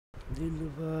दिल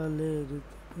वाले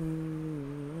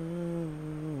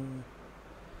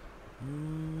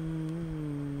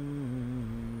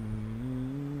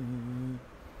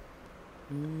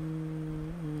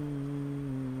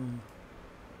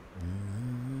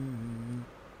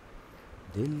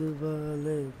दिल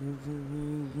वाले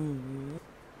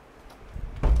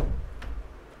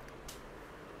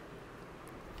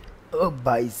ओ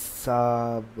भाई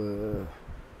साहब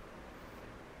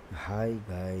हाय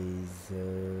गाइस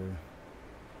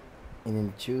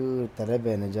ಇನ್ನೊಂದು ಚೂರು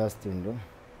ತಲೆಬೇನೆ ಜಾಸ್ತಿ ಉಂಟು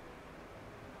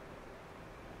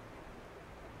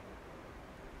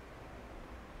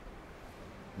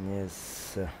ಎಸ್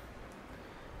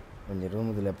ಒಂದು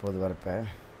ರೂಮದಲ್ಲಿ ಎಪ್ಪೋದು ಬರ್ಪೆ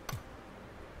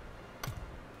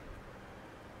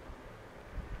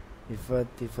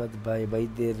ಇಫತ್ ಬಾಯ್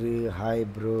ಬೈದೇರು ಹಾಯ್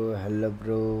ಬ್ರೋ ಹಲೋ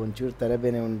ಬ್ರೋ ಒಂಚೂರು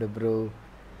ತಲೆಬೇನೆ ಉಂಟು ಬ್ರೋ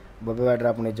ಬೊಬ್ಬೆ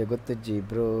ಡ್ರಾಪ್ ನಿಜ ಗೊತ್ತಜ್ಜಿ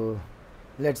ಬ್ರೋ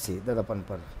ಲೆಟ್ಸಿ ದಾದಾ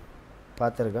ಪನ್ಪರ್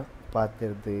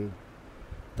ಪಾತಿರ್ದು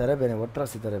ತರಬೇನೆ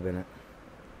ಒಟ್ರಾಸಿ ತರಬೇನೆ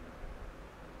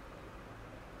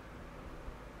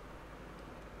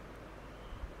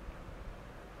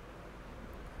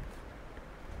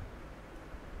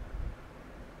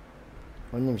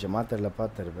ಒಂದು ನಿಮಿಷ ಮಾತಾಡಲ್ಲ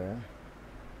ಪಾತಿರ್ಬೆ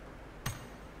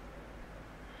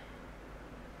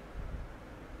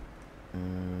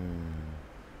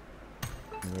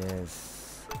S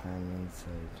I am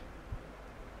inside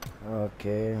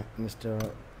okay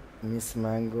Miss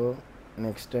Mango,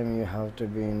 next time you have to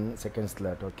be in second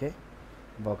slot, okay?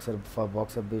 Boxer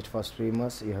beat for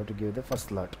streamers, you have to give the first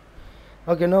slot.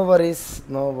 Okay, no worries.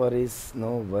 In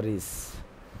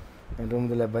room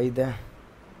dile by the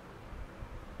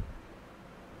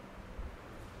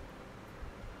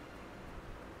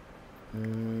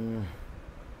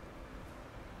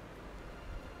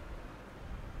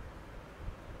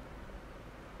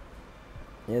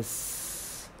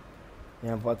yes.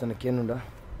 यहाँ पातन केनुंडा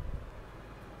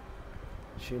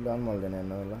Sheel on ಮಾಡಿದೆ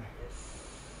ನಾನು ಎಲ್ಲ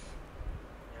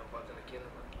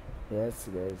yes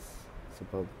guys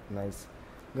super nice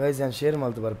guys ನಾನು share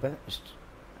ಮಾಡ್ತು ಬರ್ಪೆ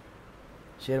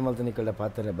share ಮಾಡ್ತು ಈ ಕಡೆ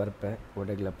ಪಾತ್ರೆ ಬರ್ಪೆ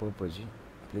ಒಡೆಗ್ಲ ಪೋಪೋಜಿ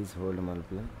ಪ್ಲೀಸ್ ಹೋಲ್ಡ್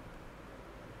ಮಲ್ಪಲೆ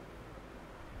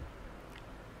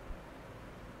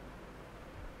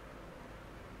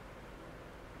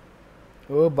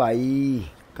ಓ ಬಾಯಿ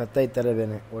ಕತ್ತೈ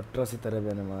ತರಬೇನೆ ಒಟ್ರಾಸಿ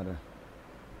ತರಬೇನೆ ಮಾರ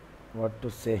what to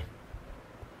say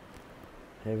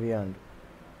heavy on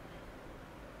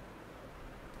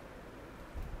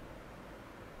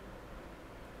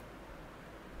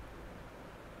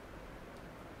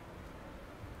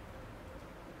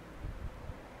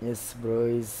Yes, bro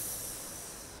is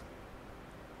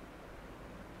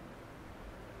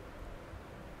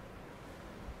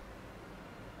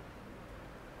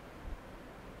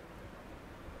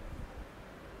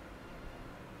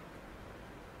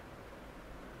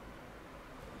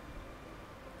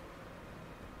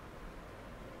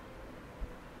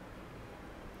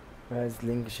guys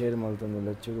link share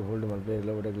ಮಾಡ್ತಂದಿಲ್ಲ ಚೂರು ಹೋಲ್ಡ್ ಮಾಡ್ಬೇ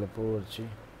ಎಲ್ಲ ಒಡೆಗ್ಲ ಪೋರ್ಚಿ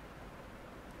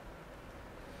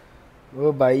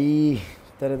ಓ ಬಾಯಿ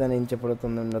ತರದಾನೆ ಇಂಚೆ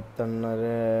ಪಡುತ್ತಂದು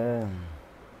ತಣ್ಣರೆ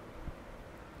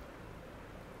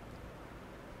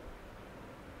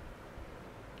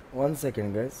one second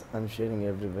guys I'm sharing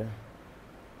everywhere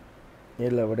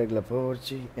ಎಲ್ಲ ಒಡೆಗ್ಲ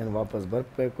ಪೋರ್ಚಿ ಏನು ವಾಪಸ್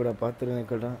ಬರ್ಪೆ ಕೂಡ ಪಾತ್ರನೇ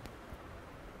ಕಡ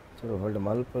ಚೂರು hold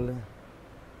ಮಲ್ಪಲೆ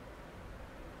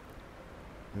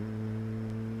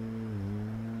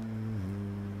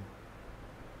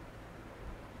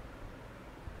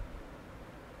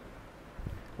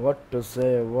what to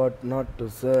say, what not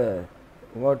to say,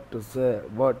 what to say,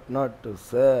 what not to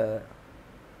say,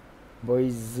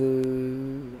 boys.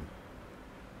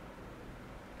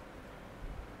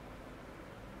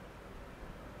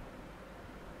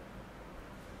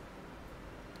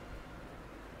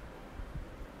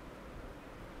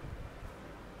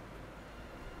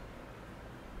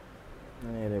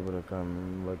 Nere bro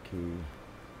come lucky.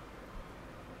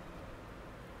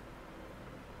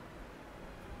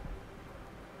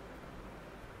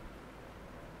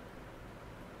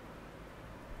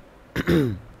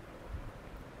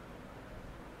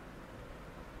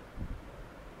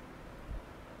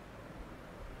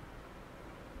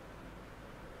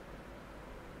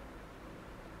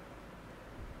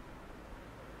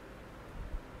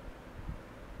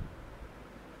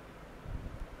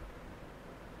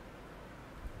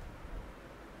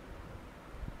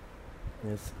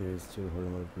 Yes guys, to hold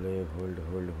my play,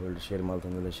 hold, share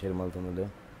maltandile,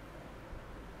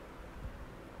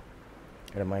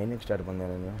 ఇక్కడ mining start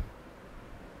பண்ணேன் నేను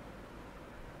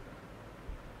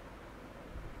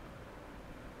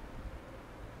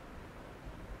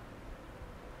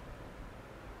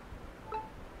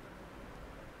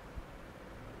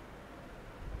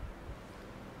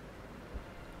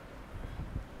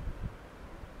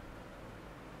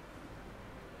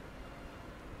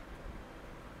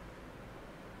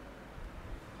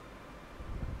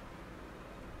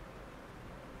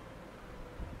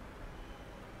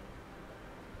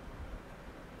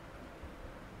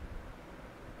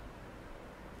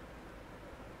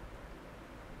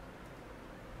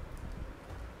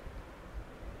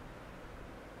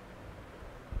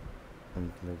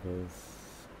guys.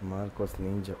 Marcos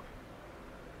Ninja.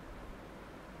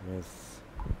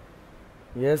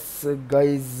 Yes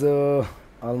guys,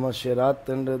 almost Sherat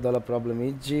and the problem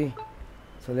is.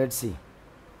 So let's see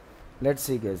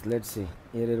guys, let's see.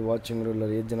 Here watching ruler,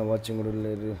 here watching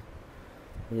ruler.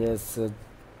 Yes.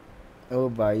 Oh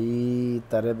bhai,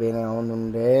 tare bena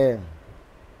avununde.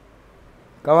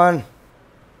 Come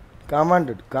on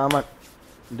dude, come on.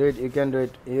 Do it, you can do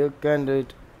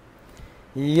it.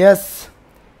 Yes.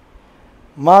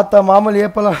 Mata mamali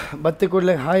epala batti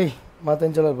kodle. Hi Mata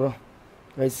enchalar bro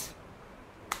guys.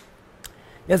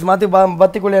 Yes Mati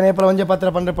batti kodle epala onje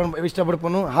patra pandre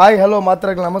ಇಷ್ಟಪಡ್ಪನು. Hi hello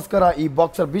ಮಾತ್ರಗಳ ನಮಸ್ಕಾರ. ಈ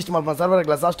boxer beast ಮಲ್ಪ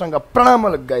ಸರ್ವರ್ಗಳ ಸಾಷ್ಟಾಂಗ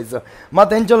ಪ್ರಣಾಮಗಳು guys.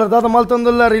 ಮತ್ತೆ ಎಂಚೋಲರ್ ದಾದ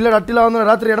ಮಲ್ತೊಂದುಲ್ಲ ಇಲ್ಲ ಅಟ್ಟಿಲ್ಲ ಅಂದ್ರೆ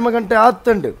ರಾತ್ರಿ 2 ಗಂಟೆ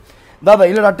ಆತಂಡು ದಾದ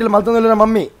ಇಲ್ಲ ಅಟ್ಟಿಲ್ಲ ಮಲ್ತೊಂದುಲ್ಲ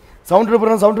ಮಮ್ಮಿ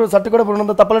సౌండ్ సట్టు కూడా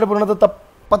పురుణంత తప్పలేట పురుణంత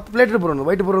 10 ప్లేట్ పురుణం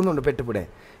వైట్ పురుణం ఉండు పెట్టుబడే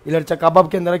ಇಲ್ಲ ಕಬಾಬ್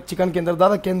ಕೇಂದ್ರ ಚಿಕನ್ ಕೇಂದ್ರ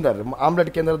ದಾದ ಕೇಂದರ್ ಆಮ್ಲೆಟ್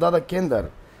ಕೇಂದ್ರ ದಾದ ಕೇಂದರ್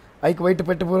ಐಕ್ ವೈಟ್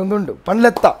ಪೆಟ್ಟು ಪುರಂದುಂಡು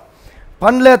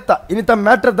ಪಂಡ್ಲೆತ್ತ ಇನ್ನಿತ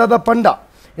ಮ್ಯಾಟ್ರ್ ದಾದ ಪಂಡ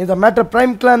ಇನ್ನಿತ matter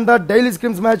prime clan the daily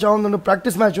ಸ್ಕ್ರಿಮ್ಸ್ match ಆವೊಂದುಂಡು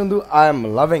ಪ್ರಾಕ್ಟೀಸ್ ಮ್ಯಾಚ್ ಉಂದು I am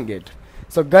loving it.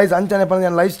 So guys ಅಂಚನೆ ಪಂಡ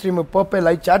ನಾನು live stream ಪೋಪೆ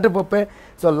live chat ಪೋಪೆ.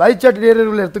 So live chat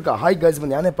ಏರಿಯರು ಇರ್ತಕ್ಕ. Hi guys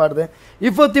ಬಂದು ಯಾನೇ ಪಾಡ್ದೆ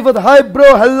ಇಫತ್ hi bro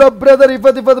hello brother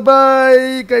ಇಫತ್ bye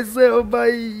ಕೈಸೆ O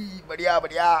bye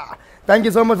ಬಡಿಯಾ. Thank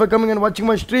you so much for coming and watching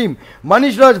my stream.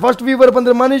 Manish Raj, first viewer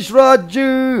bandre Manish Raj.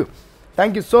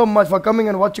 Thank you so much for coming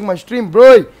and watching my stream, bro.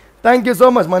 Thank you so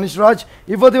much Manish Raj.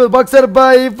 Ifat boxer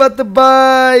bye.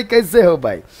 Kaise ho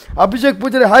bhai? Abhishek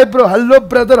Pujare, hi bro, hello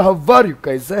brother, how are you?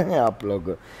 Kaise hain aap log?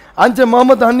 Anche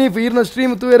Mohammad Hanif irna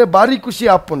stream tu ere bari kushi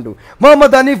aapundu.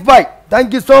 Mohammad Hanif bhai, thank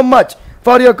you so much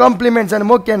for your compliments and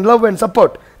mock and love and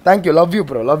support. Thank you, love you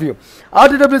bro, love you.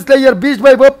 RTW Slayer beast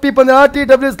by Boppy Pandra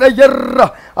RTW Slayer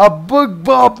a bug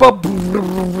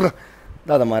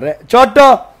dada mare choto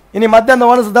ini madhyana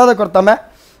vanasa dada kortame.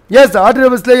 Yes,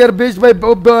 RTW Slayer beast by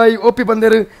OP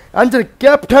Pandra Anjali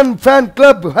Captain Fan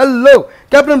Club. Hello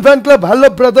Captain Fan Club, hello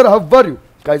brother, how are you?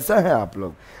 Kaisa hai aap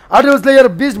log? RTW Slayer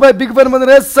beast by Big Fan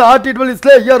Pandra. Yes, RTW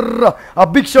Slayer a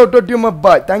big shout out to you my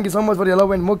boy. Thank you so much for your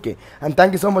love and moke and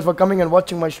thank you so much for coming and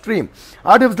watching my stream.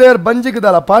 RTW Slayer banji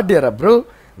kudala paadiyara bro.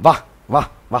 Wah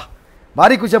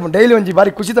ಭಾರಿ ಖುಷಿ ಅಪ್ಪ daily ಒಂಜಿ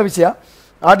ಭಾರಿ ಖುಷಿದ ವಿಷಯ.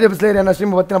 RTW Slayer ನನ್ನ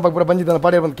stream ಬತ್ತಿನ ಪಕ್ಕ ಬಂಜಿದ್ದಾನೆ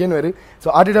ಪಾಡ್ಯ ಬಂದು ಕೇನುವೇರು. So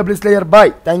RTW Slayer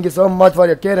bye, thank you so much for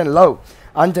your care and love.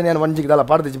 ಅಂಚನೆ ನಾನು ಒಂಜಿಗೆ ದಲ್ಲ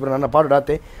ಪಾಡ್ದಿಚ್ಚಿ ನನ್ನ ಪಾಡು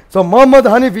ಡಾತೆ. ಸೊ ಮೊಹಮ್ಮದ್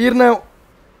ಹನೀಫ್ ಈರ್ನ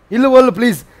ಇಲ್ಲು ಒಲ್ಲು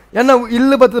ಪ್ಲೀಸ್ ಎನ್ನ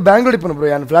ಇಲ್ಲು ಬತ್ತದ ಬ್ಯಾಂಗ್ಳೂರ್ ಇಪ್ಪನು ಬ್ರೋ,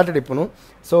 ಯಾನು ಫ್ಲಾಟ್ ಇಪ್ಪನು.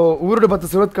 ಸೊ ಊರುಡು ಬತ್ತ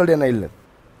ಸುರತ್ ಕಲ್ಡಿ ಎನ್ನ ಇಲ್ಲ.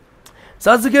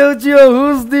 ಸಸುಕೆ ಉಚಿಯೋ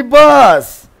whose the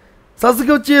boss?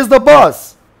 ಸಸುಕೆ ಉಚಿ is the boss.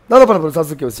 ದಾದ ಪನ bro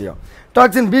ಸಸುಕೆ ಉಚಿಯೋ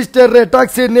Toxin Beaster Ray,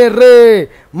 Toxin Ray,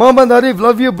 Mohammad Arif,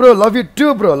 love you bro, love you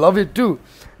too bro, love you too.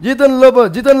 Jitan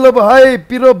Lobo, hi,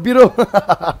 Piro,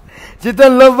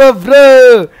 Jitan Lobo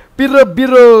bro,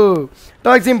 Piro,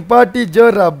 Toxin Party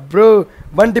Jora bro,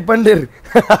 Bunty Pandir.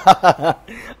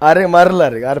 Are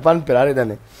Marlar, are Panpir, are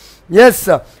done. Yes,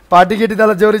 party get it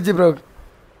all Joriji bro,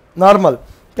 normal.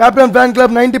 Captain Fan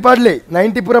Club 90 Padley,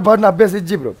 90 Pura Padna Abbas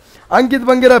Iji bro. Ankit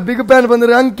Bangera, big fan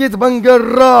bandre Ankit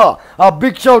Bangera. A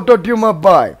big shout out to you my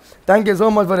boy. Thank you so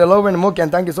much for your love and mock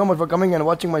and thank you so much for coming and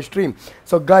watching my stream.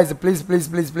 So guys, please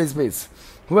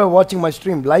who are watching my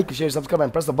stream, like, share, subscribe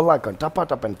and press the bell icon. Tap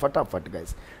and fat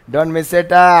guys. Don't miss it.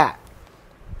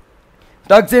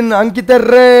 Toxin Ankit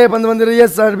Re bandre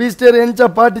yes sir, Beaster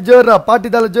encha party jora, party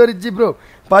dala jori ji bro.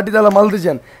 Party dala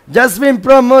Maldijan. Jasmine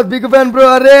Pramod, big fan bro.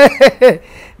 Are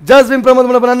Jasmine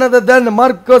Pramod, another than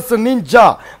Marcos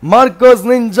Ninja.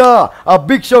 A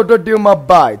big shout out to you, my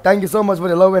boy. Thank you so much for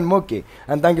your love and moke.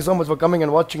 And thank you so much for coming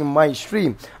and watching my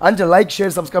stream. Anja like,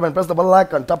 share, subscribe and press the bell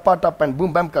icon. Tap and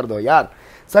boom bam kar do yaar.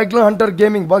 Cyclone Hunter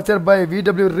Gaming, boxer by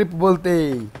VW Rip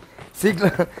bolte.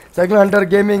 Cyclone Hunter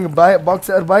Gaming by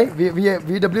boxer by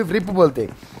VW Rip bolte.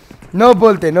 No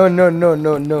bolte, no,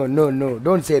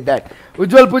 don't say that.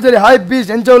 Ujjwal Pujari, hi beast,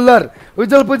 enchaular.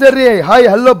 Ujjwal Pujari, hi,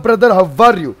 hello brother, how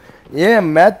are you? Yeah,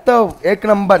 Mehta, ek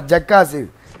number, jackass is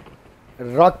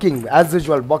rocking as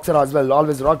usual. Boxer as well,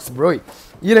 always rocks bro.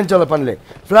 Here enchaular panle.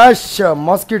 Flash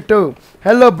Mosquito,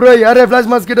 hello bro, yare Flash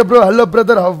Mosquito bro, hello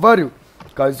brother, how are you?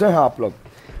 Kaise hain aap log?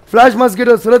 Flash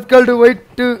Mosquito, Surat Kaldu,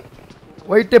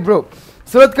 wait bro.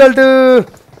 Surat Kaldu.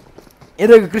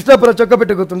 ಇದು ಕೃಷ್ಣಪುರ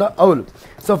ಚೊಕ್ಕಪೇಟೆ ಗೊತ್ತುಂಡ ಅವಳು.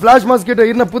 So flash mosquito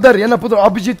ಇನ್ನ ಪುದರ್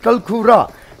ಅಭಿಜಿತ್ ಕಲ್ಕೂರ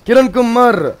ಕಿರಣ್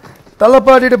ಕುಮಾರ್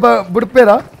ತಲಪಾಡಿಡ್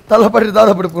ಬುಡ್ಪೇರಾ ತಲಪಾಡಿಡ್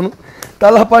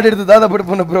ದಾದ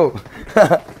ಬುಡ್ಪುನು bro.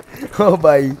 ಓ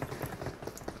ಬಾಯ್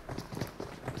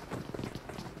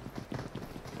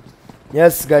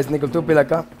yes guys Nikhil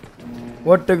ತೂಪಿಲಕ್ಕ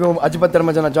ಒಟ್ಟಿಗೆ ಅಜ್ಬತ್ತರ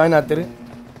ಜನ join ಆಗ್ತೀರಿ.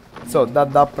 So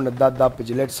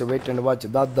ದಾದಾಪುಜಿ let's wait and watch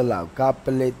ದಾದಲ್ಲ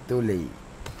ಕಾಪಲೆ ತೂಲಿ.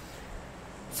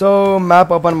 So map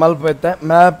open ಮಲ್ಪೈತೆ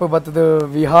map ಬತ್ತದು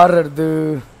ವಿಹಾರದ್ದು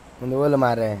ಒಂದು ಓಲ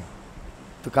ಮಾರೆ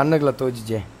ಕಣ್ಣಗಳ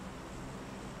ತೋಜಿಜೆ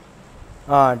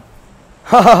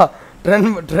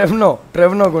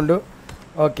ಟ್ರೆವ್ನೋ ಗುಂಡು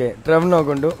ಓಕೆ ಟ್ರೆವ್ನೋ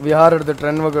ಗುಂಡು ವಿಹಾರದ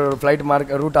ಟ್ರೆನ್ವೋ flight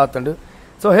mark root ಆತಂಡು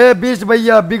so hey beast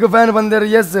bhaiya big fan ಬಂದಿರು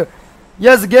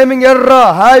S gaming ಎರ್ರಾ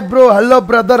hi bro hello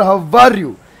brother how are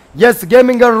you Yes,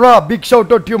 Gaming Raw, big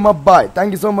shout out to you, my boy.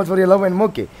 Thank you so much for your love and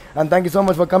moke. And thank you so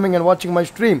much for coming and watching my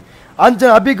stream.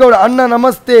 Anjan Abhigowda, Anna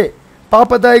Namaste.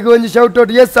 Papa Daigo and shout out.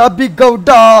 Yes,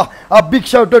 Abhigowda, a big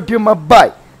shout out to you, my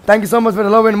boy. Thank you so much for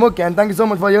your love and moke. And thank you so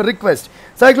much for your request.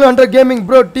 Cyclone Hunter Gaming,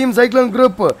 bro, Team Cyclone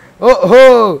Group.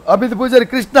 Oh, Abhijit Pujari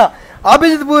Krishna.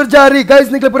 Abhijit Pujari, guys,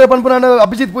 Nikla Panpurana,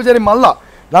 Abhijit Pujari Malla.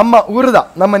 Nama Urda,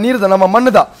 Nama Nirda, Nama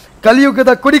Manada.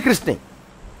 Kaliyugada Kudi Krishna.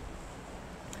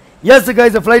 Yes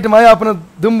guys, a flight Maya upon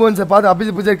Dumbo and Sapata,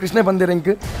 Abhijit Pujari Krishna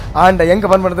Bandirink, and a Yanka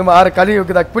Panmadam are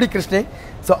Kaliyuka Kudi Krishna.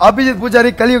 So Abhijit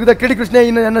Pujari Kaliyuka Kidi Krishna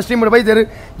in a stream by there.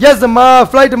 Yes, the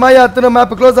flight Maya to the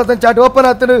map close at the chat open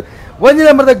at the one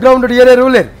number the ground to the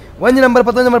ruler, one number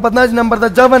Patan number Patnaj number the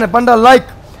Javan Panda like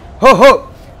ho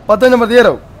Patan number the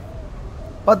Hero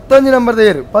Patan number the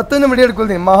Hero Patan number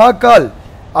the Mahakal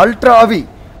Ultra Avi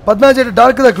Patnaj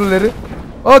dark the cooler.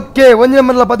 Okay, one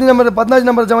number, 15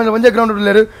 number, one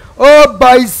ground. Oh,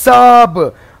 by sab.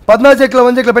 15 ekla,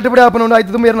 one ekla, petty happen. I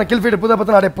do me kill fit, put up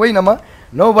a poinama.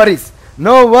 No worries,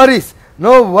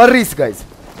 guys.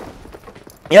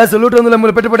 Yes, loot on the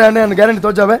Lamur Petty and guarantee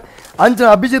Tojave.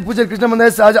 Anjan Abhijit Pujari Krishna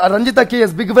Mandas, Ranjita K,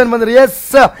 yes, big fan mother,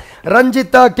 yes,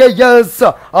 Ranjita K, yes,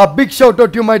 a big shout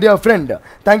out to you, my dear friend.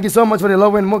 Thank you so much for your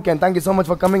love and moke, and thank you so much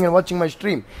for coming and watching my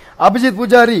stream. Abhijit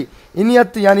Pujari,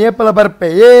 Inyat Yani Epala Barpe,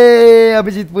 yay,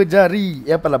 Abhijit Pujari,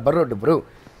 Epala Barod, bro.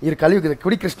 Here Kaliyuga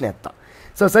Kudi Krishna.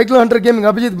 So Cyclone Hunter Gaming,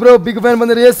 Abhijit bro, big fan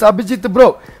mother, yes, Abhijit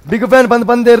bro, big fan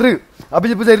Panderu,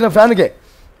 Abhijit Pujari fan.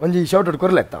 One shout out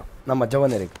Korleta, Nama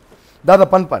Javanerik. Dada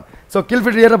Panpan. So kill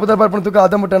fit here Putarpantuka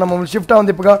Adamutana shift on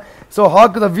the Puga. So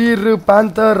Hawk the Veer,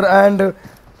 Panther and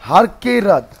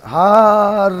Harkirat.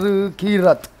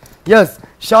 Yes,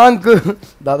 Shank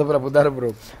Dada Pudar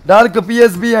bro. Dark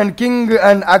PSB and King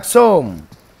and Axom.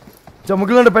 So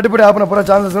Mukulan the Petiput happen for a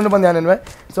chance of Sundaman.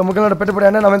 So Mukulan the Petiput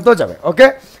and Amantoja.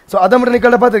 Okay? So Adam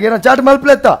Nikalapata again a chat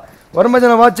malpleta.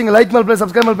 Varmajana watching, like malplay,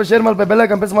 subscribe malplay, share malplay, bell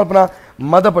icon, press malpana,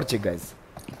 mother perchi guys.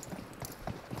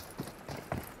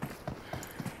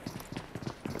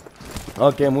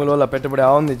 Okay, Mulola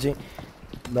Petapura on the G.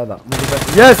 Dada.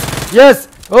 Yes.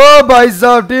 Oh, by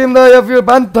Sav team, the FU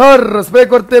Panther,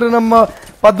 Spake or Teranama,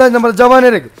 Padna number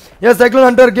Javanerik. Yes, Cyclone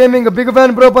Hunter Gaming, a big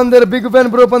fan bro Pander, big fan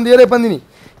bro Pandere Pandini.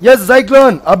 Yes,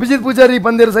 Cyclone, Abhijit Pujari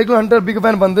Pander, Cyclone Hunter, big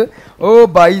fan Pander. Oh,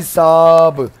 by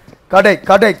Sab. Kadai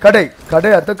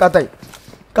at the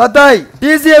Katai.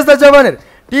 TCS the Javaner.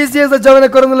 TCS the Javana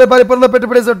Corona by Perla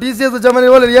Petapres or TCS the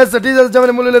Javana, yes, TCS the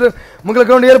Javana Muller,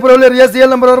 Mughal Air, yes, the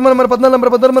number, Padna number,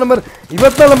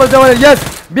 Ivata number Javana,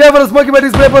 yes, be able to smoky by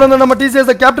paper on the number TCS,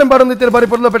 the captain part of the Bari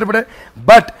Perla Petapre,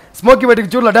 but smoky by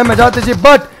Chula damage,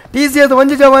 but TCS the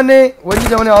Vanji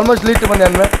Javana almost lead to one.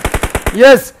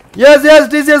 Yes,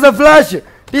 TCS the flash.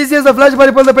 TCS the flash by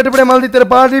Perla Petapre, Maldi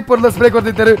party, Perla spray or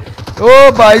the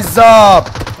oh, by Zap.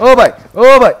 Oh, bye.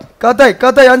 Katai,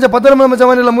 Anja Padarma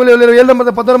Javanilla Mule, Yellow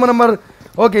Padarma number.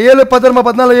 Okay, Yellow Padarma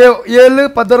Padnala, Yellow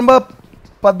Padarma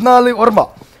Padnali Orma.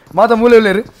 Mata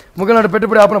Mule, Mugana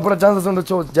Petipura for a chance on the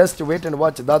show. Just wait and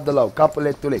watch that the love.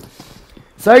 Couple Tule.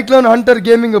 Cyclone Hunter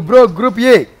Gaming, bro, Group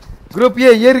A. Group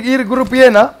A, here Group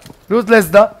A, na? Ruthless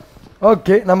da.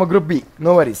 Okay, Nama Group B.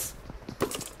 No worries.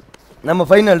 Nama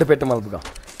final to Petamalbuga.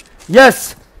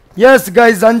 Yes,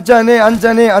 guys, Anchane,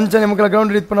 Mukala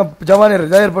ground with Javaner,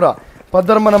 Jairpura.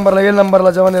 Padarma number, L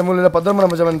number, Javan, Mula, Padarma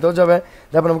Javan, Tojave,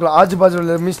 Japanamukla,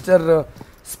 Ajbazul, Mr.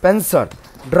 Spencer,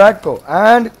 Draco,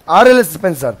 and RLS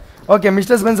Spencer. Okay,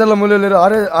 Mr. Spencer Muller,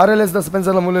 RLS the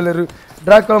Spencer Muller,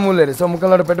 Draco Muller. So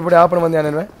Mukala Petaput happen on the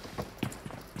anime.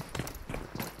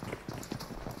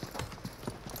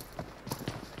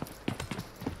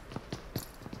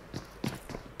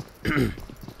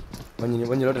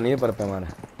 When you let a neighbor, Pamana.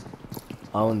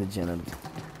 On the channel.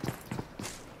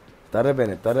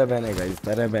 Tarabene, guys,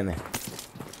 Tarabene.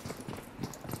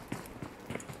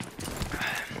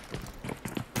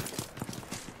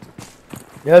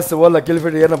 Yes, all the kill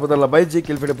fit here, Putala Baiji,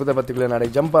 kill fit a Puta particular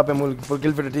jump up and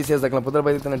kill fit TCS, like Puta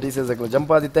by the TCS, like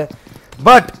jump at it.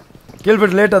 But kill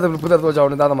fit later, the Puta was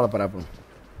out in the Parapun.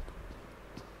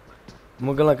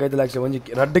 Mugala Kaital actually, when you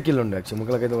radical actually,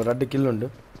 Mugala Kaito radical.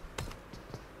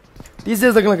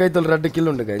 TCS like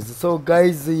radical guys. So,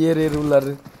 guys, here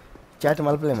ruler. Chat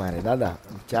malplay mare dada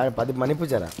chat padi mani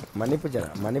puchara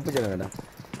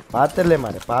paterle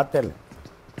mare paterle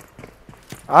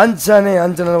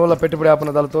anchane wala pettupude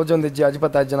apana dal tojondi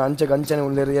ajipata ajana anche ganchane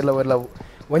ulle yella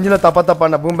ಒಂಜಿಲ ತಪ್ಪ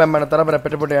boom ಬ್ಯಾಮ್ ಅಣ್ಣ ತರಬರ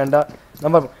ಪೆಟ್ಟಪುಟ್ಟೆ ಅಂಡ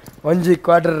number ಒಂಜಿ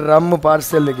quarter rum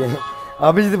ಪಾರ್ಸೆಲ್ಗೆ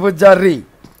Abhijit Poojary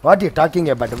what you talking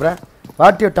about bra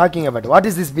what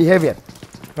is this behaviour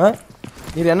ಹಾಂ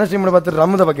ನೀರು ಎನ್ನ stream ಮಾಡಿ ಬರ್ತಾರೆ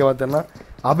ರಮ್ಮದ ಬಗ್ಗೆ ಬರ್ತಾರಣ್ಣ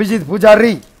ಅಭಿಜಿತ್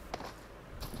ಪೂಜಾರಿ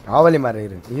ಆವಲಿ ಮಾರ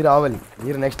hero ಆವಲಿ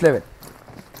hero next level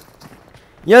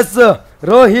S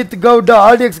Rohit Gowda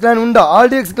RDX clan ಉಂಡ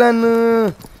RDX ಕ್ಲಾನ್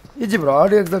ಇಜ್ಜಿ ಬ್ರೋ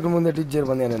RDX ಮುಂದೆ ಇಜ್ಜರ್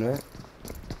ಬಂದೆ ನಾನು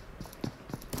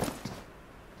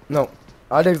ನೋ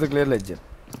RDX ಕ್ಲಿಯರ್ಲ ಇಜ್ಜರ್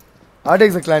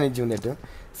RDX ಕ್ಲಾನ್ ಇಜ್ಜಿ ಒಂದೇಟು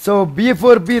so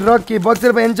B4B rakhi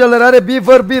boxer by ಎಂಜಾಲರ್ ಅರೆ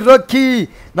B4B ರಾಕಿ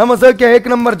ನಮ್ಮ ಸರ್ಕೆ ಏಕ್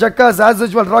number ಜಕ್ಕಾಸ್ as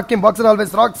usual rakhi boxer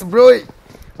always racks bro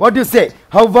what you say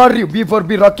how are you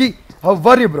B4B rakhi how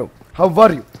are you bro how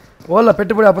are you ಓಲ್ಲ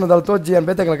ಪೆಟ್ಟುಪುಡಿ ಅಪ್ಪನದಲ್ಲ ತೋಜಿ ಏನು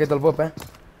ಬೇತಕಲ ಕೈತಲ್ಲ ಪೋಪೆ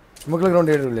ಮುಗ್ಲ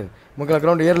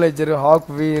ground ಏರ್ಲ ಇಜ್ಜರು ಹಾಕ್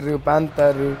ವೀರ್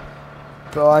panther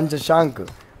ಅಂಚ shank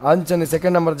ಅಂಚನೆ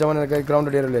second number ಜವಾನ ಕೈ ground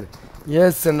ಏರ್ಲೇರು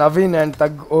S Naveen and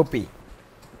ತಗ್ OP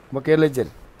ಬೊಕ್ಕ ಏರ್ಲ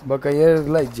ಇಜ್ಜರು ಬೊಕ್ಕ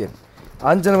ಏರ್ಲ ಇಜ್ಜರು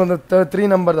ಅಂಚನೆ ಬಂದು 3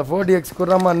 ನಂಬರ್ದ 4DX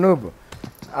ಕುರಮ್ಮ noob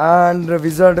and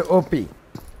ವಿಜರ್ಡ್ OP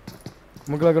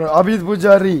ಮುಗ್ಲ ground Abhijit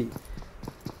Poojary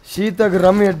ಶೀತಗ್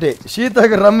rummy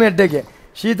ಅಡ್ಡೆಗೆ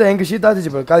ಶೀತ ಹೆಂಗೆ ಶೀತ ಆದಿಜಿ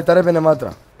ಖಾಲಿ ತರಬೇನೆ ಮಾತ್ರ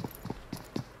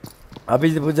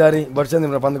ಅಭಿಜಿತ್ ಪೂಜಾರಿ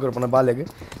ಬರ್ಚಂದ್ರ ಪಂದು ಕೊಡ್ಪನ ಬಾಲೆಗೆ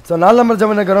ಸೊ 4 ನಂಬರ್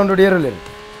ಜವಾನ ಗ್ರೌಂಡ್ ಏರಲೇರು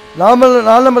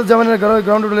 4 ನಂಬರ್ ಜವಾನ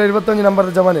ಗ್ರೌಂಡ್ 21 ನಂಬರ್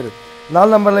ಜವಾನಿರು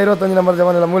 4 ನಂಬರ್ 21 ನಂಬರ್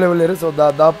ಜವಾನೆಲ್ಲ ಮೂಲೆ ಉಳ್ಳೇರು so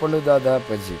ದಾಪಂಡು Dada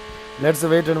ಪಜ್ಜಿ let's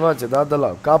wait and watch ದಾದಲ್ಲ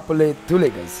ಕಾಪುಲೆ ತೂಲೆ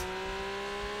ಗೈಸ್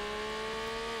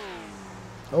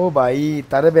ಓ ಬಾಯಿ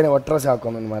ತರಬೇನೆ ಒಟ್ರಾಸಿ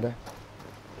ಹಾಕೊಂಡ್ ಮಾರೆ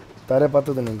ತಾರೆ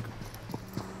ಪತ್ತದು ನಿಮ್ಗೆ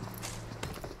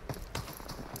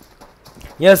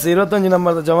ಎಸ್ 21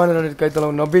 ನಂಬರ್ದ ಜವಾನ ಕೈತಲ್ಲ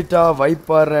ನೊಬಿಟಾ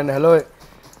ವೈಪರ್ ಆ್ಯಂಡ್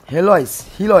ಹಿಲಾಯ್ಸ್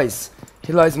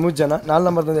 3 ಜನ 4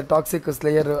 ನಂಬರ್ದಂದ್ರೆ toxic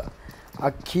slayer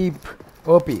ಅಕೀಪ್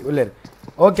OP ಉಳ್ಳೇರು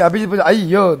okay Abhijit Poojary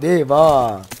ಅಯ್ಯೋ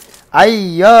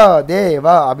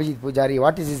ದೇವಾ Abhijit Poojary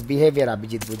what is is behaviour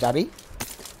Abhijit Poojary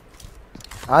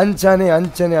ಅಂಚನೆ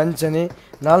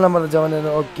 4 ನಂಬರ್ ಜವಾನ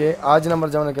ಓಕೆ 5 ನಂಬರ್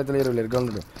ಜವಾನ ಕೈತಲ್ಲ ಇರಲಿಲ್ಲ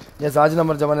ಗ್ರೌಂಡ್ ಎಸ್ 5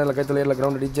 ನಂಬರ್ ಜವಾನ ಎಲ್ಲ ಕೈತಲ್ಲ ಇರಲ್ಲ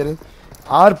ground ಇಜ್ಜರು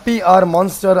RPR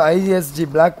monster ISG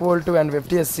black volt and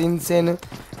 50S ಸಿನ್ಸೇನ್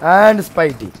and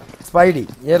ಸ್ಪೈಡಿ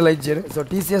ಏರ್ಲ ಇಜ್ಜರು so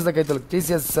TCS the ಕೈತಲ್ಲ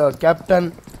TCS captain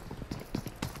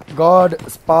god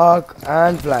spark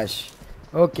and flash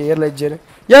okay ಏರ್ಲ ಇಜ್ಜರು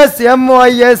S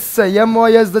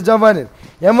MOIS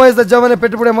the ಜವಾನ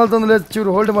ಪೆಟ್ಟುಪುಡೆ ಮಲ್ತಂದ್ರೆ ಚೂರು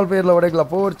hold ಮಲ್ಪ ಇರಲ್ಲ ಒಡೆಗ್ಲ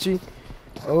ಪೋರ್ಚಿ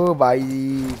ಓ ಬಾಯಿ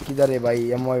ಕಿದರೆ ಬಾಯಿ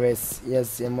MOIS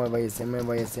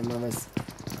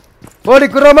ಓಡಿ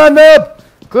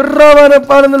ಕುರ್ರಮನ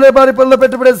ಪಾಡಂದ್ರೆ ಬಾರಿ ಪಲ್ಲ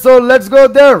ಪೆಟ್ಟುಪುಡೆ so let's go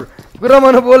there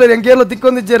ಕುರ್ರಮನ Bole ಎಂಕೇರ್ಲ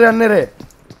ತಿಕ್ಕೊಂದಿಜ್ಜೇರೆ ಅನ್ನೇರೆ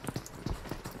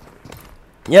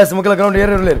S ಮುಕ್ಕಲ ground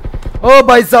ಏರಿರಲೇರು O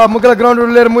bye saw ಮುಕ್ಕಲ ground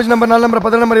ಉಳ್ಳೇರು 3 number 4 number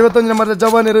 10 number 21 number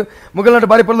ಜವಾನರು Mughal ನಾಡು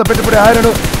ಬಾರಿ ಪಲ್ಲ ಪೆಟ್ಟುಪುಡೆ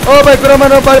ಆಯರಡು ಓ ಬಾಯ್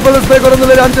ಕುರ್ರಮನ ಬಾರಿ ಪಲ್ಲ ಸ್ಪೇ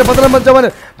ಕೊಡಂದ್ರೆ ಅಂಚೆ 10 number jawan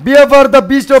BFR the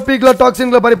beast of ಪೀಗ್ಲ toxin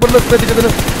ಬಾರಿ ಪಲ್ಲ ಸ್ಪೇ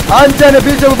ತಿಕ್ಕದನು ಅಂಚನೆ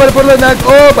ಬೀಸ್ಟ್ ಆಫ್ ಬಾರಿ ಪಲ್ಲ ನಾಕ್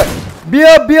ಓ ಬಾಯ್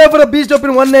BFR ಬೀಸ್ಟ್ ಆಫ್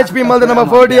 1 HP ಮಲ್ದ ನಮ್ಮ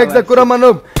 4DX ದ ಕುರ್ರಮನ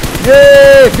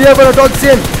BFR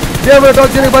ಟಾಕ್ಸಿನ್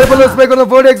ಬಾರಿ ಪಲ್ಲ spray ಕೊಡ್ತಾರೆ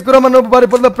 4DX ಕುರಮನ್ನು ಬಾರಿ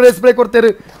ಪಲ್ಲ ಸ್ಪ್ರೇ ಕೊಡ್ತಾರೆ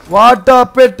ವಾಟ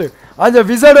ಪೆಟ್ ಅಂಜ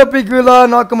ವಿಸರ್ಡ್ ಪಿಗ್ವಿಲ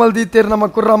ನಾಕ್ ಮಲ್ದಿತ್ತೇರು ನಮ್ಮ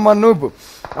ಕುರ್ರಮ್ಮ ನೂಬ್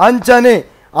ಅಂಚನೆ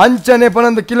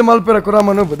ಪನಂದು ಕಿಲ್ ಮಲ್ಪಿರ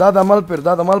ಕುರಮ್ಮ ನೂಬ್ ದಾದ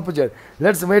ಮಲ್ಪುಜರ್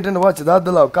let's wait and watch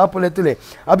ದಾದಲ್ಲ ಕಾಪುಲ್ ಎತ್ತುಲೆ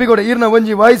Abhigowda ಈರ್ನ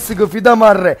ಒಂಜಿ ವಾಯ್ಸ್ಗೆ ಫಿದಾ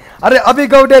ಮಾರ್ರೆ ಅರೆ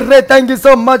ಅಭಿಗೌಡ ರೇ thank you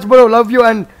so much bro love you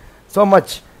so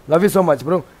much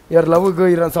bro year ಲವ್ಗೆ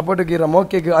ಇರ ಸಪೋರ್ಟ್ಗೆ ಇರ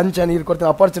ಮೋಕೆಗೆ ಅಂಚನೆ ಇರ್ ಕೊಡ್ತೀನಿ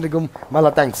ಅಪಾರ್ಚುನಿಟಿಗೂ ಮಲ್ಲ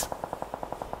ಥ್ಯಾಂಕ್ಸ್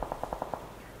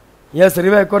ಎಸ್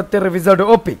ರಿವೈವ್ ಕೊಡ್ತಾರೆ ವಿಸರ್ಡ್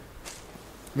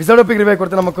OPಗೆ ರಿವೈವ್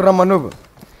ಕೊಡ್ತಾರೆ ನಮ್ಮ ಕುರ್ರಮ್ಮ ನೂಬ್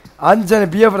ಅಂಜನೆ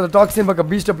BFR ಟಾಕ್ಸಿನ್ ಬಗ್ಗೆ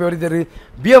ಬೀಸ್ಟ್ ಆಫ್ ಹೊಡಿದ್ದೀರಿ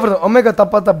BFR ಒಮೆಗಾ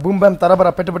ತಪ್ಪ ಬೂಮ್ ಬ್ಯಾಮ್ ತರಬರ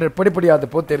ಪೆಟ್ಟು ಪುಡಿ ಆದ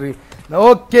ಪೋತೇರಿ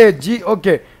ಓಕೆ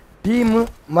ಓಕೆ ಟೀಮ್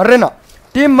ಮರೆನ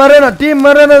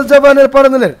ಜವಾನರು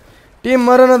ಪಡಂದಿಲ್ಲ ಟೀಮ್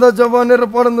ಮರಣದ ಜವಾನರು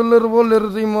ಪಡಂದಿಲ್ಲರು ಓಲ್ಲೇರು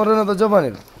ಟೀಮ್ ಮರಣದ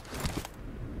ಜವಾನರು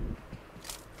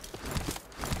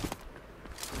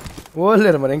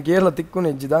ಓಲ್ಲೇರು ಮರೆ ಕೇರಳ ತಿಕ್ಕುನ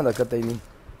ಹೆಜ್ಜಿದ ಅಂದ ಕತೆ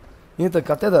ನೀತ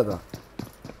ಕತೆದ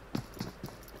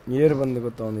ಏರ್ ಬಂದು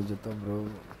ಗೊತ್ತಾ ನಿಜ ಬ್ರೋ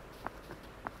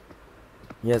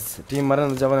ಎಸ್ ಟೀಮ್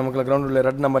ಮರನ ಜವಾನ ಮಕ್ಕಳ ground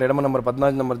red number 2 number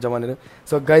 14 number ಜವಾನರು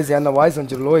so guys ನನ್ನ ವಾಯ್ಸ್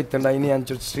ಒಂಚೂರು ಲೋ ಇತ್ತಂಡ ಇನ್ನಿ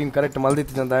ಒಂಚೂರು ಸ್ಟ್ರೀಮ್ ಕರೆಕ್ಟ್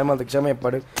ಮಲ್ದಿತ್ತು ದಯಮಾಲ್ತ ಕ್ಷಮೆ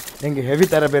ಇಪ್ಪಡು ಹೆಂಗೆ ಹೆವಿ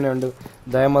ತರಬೇನೆ ಉಂಡು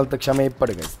ದಯಮಾಲ್ತ ಕ್ಷಮೆ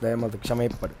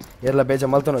ಇಪ್ಪಡು ಎಲ್ಲ ಬೇಜ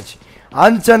ಮಲ್ತನ వచ్చి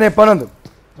ಅಂಚನೆ ಪನಂದು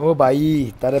ಓ ಬಾಯಿ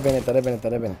ತರಬೇನೆ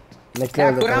next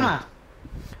level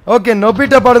okay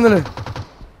ನೊಬಿಟಾ ಪಡಂದು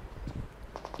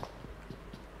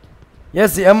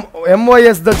S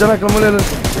MOIS the ಜನಕಲ ಮೂಲೆಯಲ್ಲಿ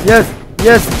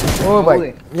ಎಸ್ ಓ ಬಾಯ್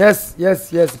ಎಸ್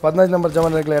 15 ನಂಬರ್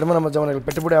ಜವಾನಗಳು 2 ನಂಬರ್ ಜವಾನಗಳು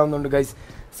ಪೆಟ್ಟುಪುಡೆ ಒಂದು guys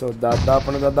so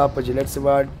ದಾದಾಪಜಿ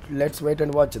let's wait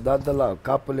and watch ದಾದಲ್ಲ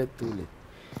ಕಾಪುಲೆ ತೂಲೆ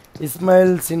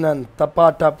ಇಸ್ಮಾಯಿಲ್ ಸಿನಾನ್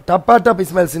ಟಪಾಟಪ್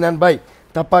ಇಸ್ಮಾಯಿಲ್ ಸಿನಾನ್ ಬಾಯ್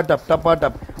ಟಪಾಟಪ್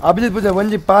ಅಭಿಜಿತ್ ಪೂಜೆ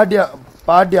ಒಂಜಿ ಪಾಡ್ಯ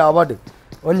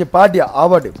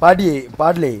ಅವಾರ್ಡ್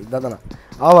ಪಾಡ್ಲೆ ದಾದನ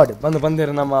ಅವಾರ್ಡ್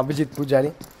ಬಂದಿರು ನಮ್ಮ ಅಭಿಜಿತ್ ಪೂಜಾರಿ.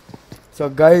 ಸೊ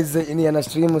ಗೈಸ್ ಇನ್ನು ಏನ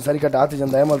ಸ್ಟ್ರೀಮ್ ಸರಿಕಟ್ಟು ಆತಿಜಿ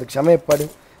ದಯಮಾಡಿ ಕ್ಷಮೆ ಪಡಿ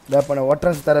ದಯಪಣ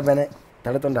ಒಟ್ರಸ್ ತರ ಬೇನೆ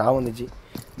ತಡೆತೊಂಡ್ರೆ ಆವೊಂದಿಜಿ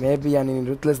ಮೇ ಬಿ ನೀನು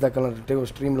ರುತ್ಲೆಸ್ ದಕ್ಕಲ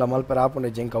ಸ್ಟ್ರೀಮ್ಲ ಮಲ್ಪರ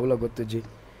ಆಪುಂಡೆ ಜಂಕ್ ಅವಲ ಗೊತ್ತುಜಿ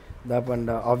ದಯಪಂಡ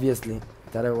ಆಬ್ವಿಯಸ್ಲಿ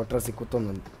ತರ ಒಟ್ರಸಿ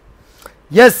ಕೂತೊಂದು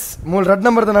ಎಸ್ ಮೂಲ ರೆಡ್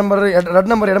ನಂಬರ್ ಎಡಮ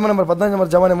ನಂಬರ್ 15 ನಂಬರ್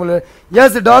ಜವಾನೆ ಮೂಲ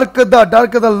S dark the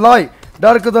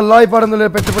Loy ಪಾಡಂದು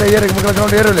ಪೆಟ್ಟುಪಡೆ ಏರಿಗೆ ಮುಕ್ಕಲ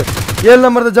ground ಏರಲಿ 7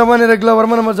 number ಜವಾನೆ ರೆಗ್ಲ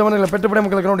Varma number ಜವಾನೆ ಪೆಟ್ಟುಪಡೆ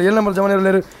ಮುಕ್ಕಲ ground 7 number ಜವಾನೆ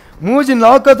ಇರಲೇರು ಮೂಜಿ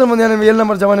ನಾಲ್ಕತ್ತು ಮಂದಿ 7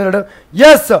 ನಂಬರ್ ಜವಾನೆ ಎರಡು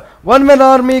S one man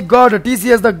army god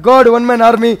TCS the god one man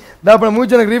army ದಾಪಣ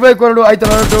ಮೂಜನ revive ಕೊರಡು ಆಯ್ತು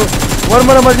ಹೊರಟು Varma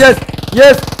number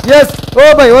S O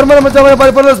by Varma number ಜವಾನೆ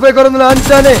ಬಾರಿ ಪರ್ಲಸ್ಬೇಕು ಅವರನ್ನು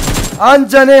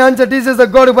ಅಂಚನೆ TCS ದ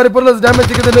ಗಾಡ್ ಬಾರಿ ಪರ್ಲಸ್ damage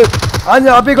ಸಿಕ್ಕಿದಲ್ಲಿ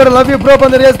Anja, Abhi got love you bro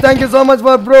on the race. Thank you so much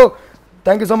for bro.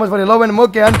 Thank you so much for your love and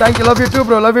okay and thank you, love you too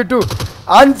bro, love you too.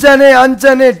 Anchane,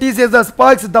 TCS the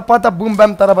sparks, the pata boom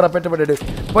bam tarabara petapade.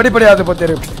 Padi aadu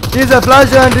potere. He is a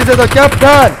flash and he is the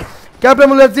captain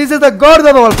Muller. TCS the god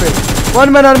of all play.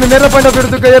 One man army mera point of view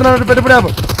to kayarna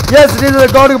petapade. Yes, he is the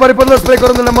god bari purlas play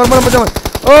korundu namma majama.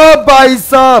 Oh bhai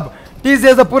sahab.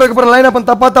 TCS the pura line up and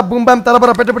tapata boom bam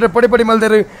tarabara petapade padi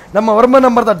malderu. Namma Varma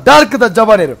number the dark the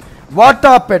javaneru. What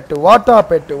a pet, what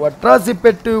trasy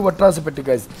pet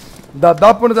guys. The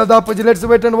dapuji, let's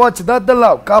wait and watch. That the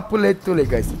love, kapule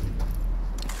guys.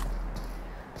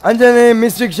 Anjane,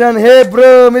 Mystic Shan, hey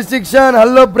bro, Mystic Shan,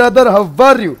 hello brother, how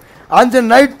are you? Anjan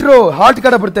Nitro, heart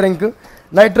kada purtarenku.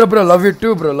 Nitro bro, love you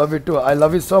too bro, love you too. I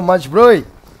love you so much bro.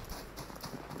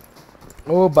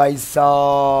 Oh bhai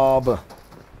saab.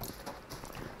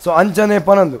 So Anjane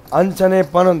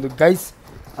panandu guys.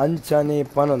 Anjane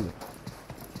panandu.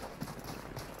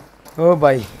 ಓ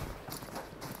ಬಾಯ್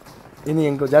ಇನ್ನು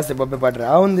ಹೆಂಗೋ ಜಾಸ್ತಿ ಬಬ್ಬೆ ಪಾಡ್ರೆ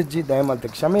ಆವೊಂದಿಜ್ಜಿ ದಯಮಾಲ್ತೆ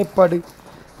ಕ್ಷಮೆ ಪಡಿ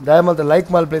ದಯಮಾಲ್ತೆ like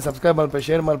Malpe subscribe Malpe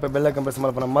share Malpe ಬೆಲ್ಲ compress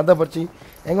ಮಲ್ಪ ನಮ್ಮ ಮದ ಬರ್ಚಿ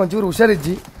ಹೆಂಗೆ ಒಂಚೂರು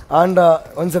ಹುಷಾರಿಜ್ಜಿ ಆಂಡ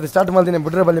ಒಂದ್ಸತಿ ಸ್ಟಾರ್ಟ್ ಮಾಡ್ತೀನಿ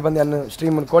ಬಿಡ್ರೆ ಬಲ್ಲಿ ಬಂದು ಅನ್ನು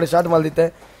ಸ್ಟ್ರೀಮ್ ಕೋಡೆ ಸ್ಟಾರ್ಟ್ ಮಾಡ್ದಿತ್ತೆ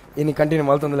ಇನ್ನು ಕಂಟಿನ್ಯೂ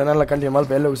ಮಲ್ತಂದಿಲ್ಲ ನಾನೆಲ್ಲ ಕಂಟಿನ್ಯೂ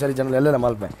ಮಲ್ಪೆ ಎಲ್ಲ ಹುಷಾರಿ ಜನ ಎಲ್ಲೆಲ್ಲ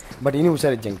ಮಲ್ಪೆ ಬಟ್ ಇನ್ನು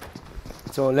ಹುಷಾರಿಜ್ಜಿ ಹೆಂಗೆ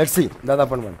ಸೊ ಲೆಟ್ಸ್ ಸಿ ದಾದಾ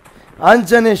ಪಂಡ್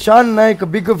Anjane, Sean Naik,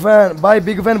 big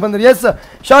fan bandar. Yes,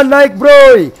 Sean Naik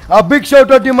bro, a big shout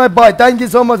out to my boy. Thank you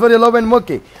so much for your love and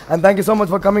moki, and thank you so much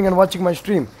for coming and watching my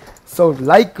stream. So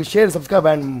like, share, subscribe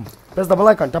and press the bell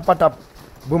icon. Tap,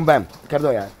 boom bam, kar do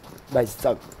yaar. Bye,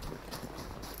 sab.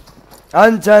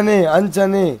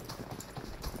 Anjane,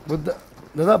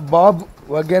 Dada Bob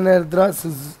Wagenedra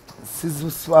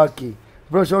Sizuswaki.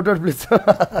 Bro, shout out please.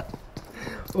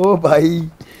 Oh bhai,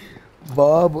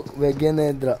 Bob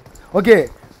Wagenedra. Okay,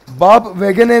 Bob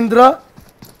Veganendra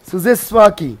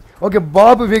Suzeswaki. Okay,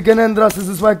 Bob Veganendra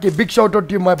Suzeswaki. Big shout out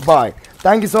to you, my boy.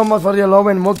 Thank you so much for your love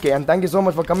and moke, and thank you so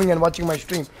much for coming and watching my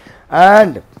stream.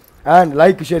 And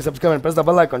like, share, subscribe, and press the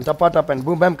bell icon. Tap and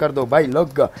boom bam kar do. Bye,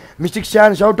 look. Mystic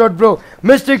Shan, shout out, bro.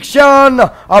 Mystic Shan,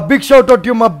 a big shout out to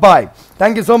you, my boy.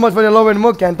 Thank you so much for your love and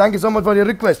moke, and thank you so much for your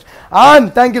request. And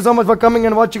thank you so much for coming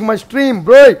and watching my stream,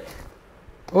 bro.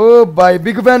 Oh, bye,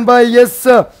 big fan, bye. Yes,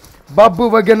 sir. Babu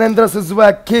Vaganendra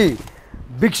Suzwaki.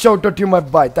 Big shout out to you, my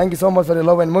boy. Thank you so much for your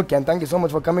love and moke, and thank you so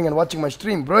much for coming and watching my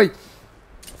stream, bro.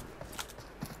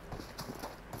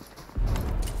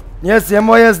 Yes,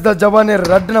 MOS the Javaner,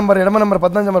 red number, edama number,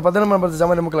 15 number,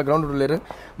 Javaner Mukla ground ruler.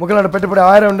 Mukla petipade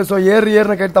iron, so year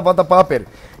na kaita tapata paper.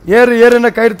 Year na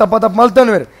kaita tapata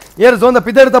maltanwer. Year zone the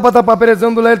Peter tapata paper,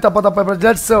 zondula tapata paper.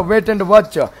 Let's wait and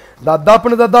watch. The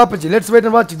dapaji. Let's wait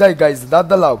and watch that, guys. That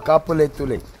the love. Kapule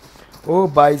tule. Oh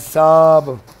bhai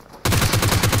saab.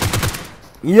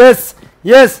 Yes.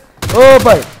 Oh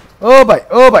bhai.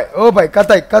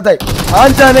 Katai.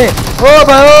 Anjane. Oh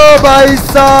bhai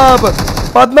saab.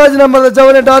 15 number the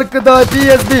Javane Dark the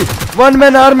TSB. One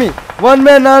man army.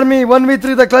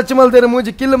 1v3 the clutch malderu.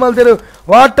 Muji kill malderu.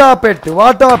 What a pet.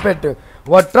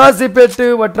 What trasy pet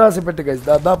guys.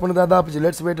 Dadapuji.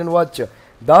 Let's wait and watch.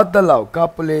 That the love.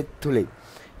 Kapule tule.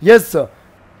 Yes sir.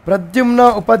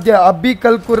 Pradyumna Upadhyaya, Abhi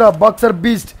Kalkura, Boxer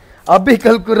Beast,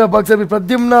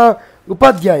 Pradyumna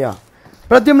Upadhyaya,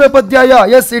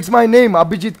 yes, it's my name,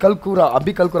 Abhi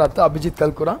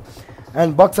Kalkura,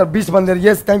 and Boxer Beast Bandar,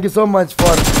 yes, thank you so much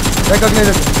for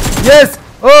recognition. Yes,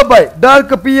 oh boy, Dark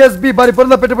PSB, Bari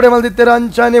Purla Petapade Malditera,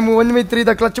 Anchane, 1v3,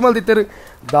 the clutch Malditer,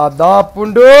 Dada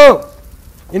Pundu,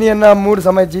 Iniana Mood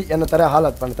Samaji, and Tara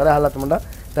Halat Munda,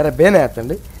 Tara Bene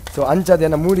attended. So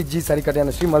ಅಂಚದೇನ ಮೂಡಿಜ್ಜಿ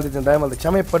ಸರಿಕಟೆಯನ್ನು stream ಮಾಡ್ತಿದ್ದೀನಿ ದಯಮಾಲ್ದೆ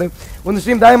ಕ್ಷಮೆ ಪಡಿ ಒಂದು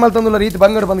stream ದಯಮಾಲ್ತಂದುಲ್ಲ ರೀತಿ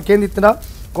ಬಂಗಡ ಬಂದು ಕೇಂದಿತ್ತಿನ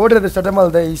ಕೋಡ್ರದ start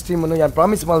ಮಾಡಿದೆ ಈ ಸ್ಟ್ರೀಮನ್ನು ನಾನು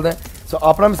promise ಮಾಡಿದೆ ಸೊ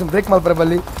ಆ ಪ್ರಾಮಿಸ್ ಬ್ರೇಕ್ ಮಾಡ್ತಾರೆ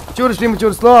ಬಲ್ಲಿ ಚೂರು ಸ್ಟ್ರೀಮ್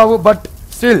ಚೂರು ಸ್ಲೋ ಆವು but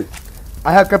still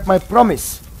I have kept my promise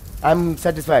I am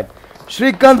satisfied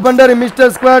Srikanth Bhandari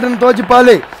mister squad ಅನ್ನು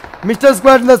ತೋಜಿಪಾಲಿ mister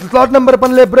squad slot number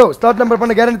ಪನ್ಲೆ bro slot number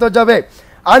ಪನ್ನ ಗ್ಯಾರಂಟಿ ತೋಜಾವೆ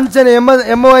ಅಂಚನೆ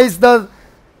MOIs the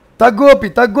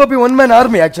ತಗ್ಗೋಪಿ one man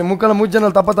army actually ಮುಕ್ಕಳ ಮೂರು ಜನ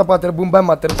ತಪ್ಪ ಆತಾರೆ ಬೂಮ್ ಬಾಯ್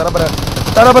ಮಾಡ್ತಾರೆ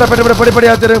ತರಬರ ಪಡಿ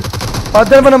ಆತಾರೆ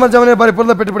 18 ನಂಬರ್ ಜವಾನ್ ಬಾರಿ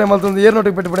ಪುರದ ಪೆಟ್ಟುಪಡೆ ಮಲ್ತೊಂದು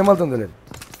ಏರ್ನೋಟಿಗೆ ಪೆಟ್ಟುಪಡೆ ಮಲ್ತೊಂದು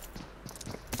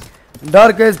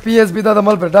dark S P S B ದಾದ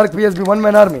Malpe dark P S B 1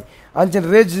 man army Anchan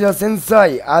rage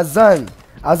sensei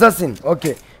ಅಜಾಸಿನ್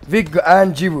okay wig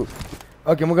and ಜೀವು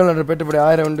okay Mughal ನೋಡ್ರಿ ಪೆಟ್ಟುಪಡೆ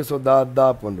 1000 ಉಂಡು ಸೊ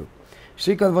ದಾಪುಂಡು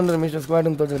ಶ್ರೀಕಾಂತ್ ಬಂದ್ರೆ ಮಿಸ್ಟರ್ ಸ್ಕ್ವಾಡ್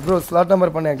ಅಂತ ತೋಜ ಬ್ರೋ ಸ್ಲಾಟ್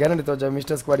ನಂಬರ್ ಪಂಡೆ ಗ್ಯಾರಂಟಿ ತೋಜ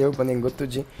ಮಿಸ್ಟರ್ ಸ್ಕ್ವಾಡ್ ಯಾವ ಪಂದೆ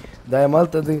ಗೊತ್ತುಜಿ ದಯ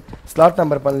ಮಾಲ್ತದು ಸ್ಲಾಟ್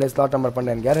ನಂಬರ್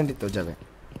ಪಂಡೆ ಗ್ಯಾರಂಟಿ ತೋಜವೆ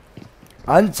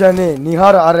ಅಂಚನೆ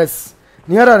ನಿಹಾರ್ ಆರ್ ಎಸ್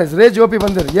ರೇಜ್ ಓಪಿ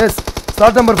ಬಂದಿರು S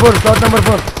slot number 4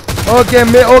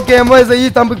 okay ಎಂವೈಸ್ ಈ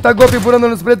ತಂಬಕ್ಕೆ ತಗ್ಗೋಪಿ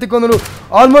ಪೂರೊಂದು spray ತಿಕ್ಕೊಂದು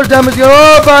almost damage ಓ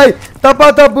ಬಾಯ್ ತಪ್ಪ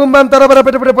boom ಬ್ಯಾಮ್ ತರ ಬರ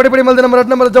ಪೆಟ್ಟುಪಡೆ ಪಡಿ ಮಲ್ದೆ ನಮ್ಮ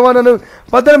 2 ನಂಬರ್ ಜವಾನನು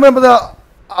 18 ನಂಬರ್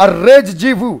ರೇಜ್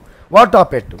ಜೀವು ವಾಟ್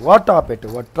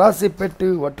ಟ್ರಾಸಿ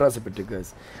ಪೆಟ್ಟು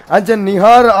guys Anchan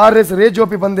Nihar R S ರೇಜ್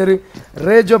ಓಪಿ ಬಂದಿರು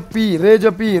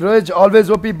ರೇಜ್ ಆಲ್ವೇಸ್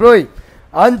ಓಪಿ ಬ್ರೋಯ್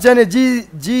ಅಂಚನೆ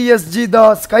G S G the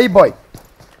sky bye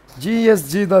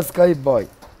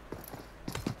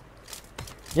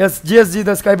S G S G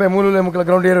the sky ಬಾಯ್ ಮೂಲ ಮುಕ್ಕಲ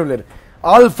ಗ್ರೌಂಡ್ ಏರುಲೇರು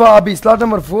ಆಲ್ಫಾ ಅಬಿ ಸ್ಲಾಟ್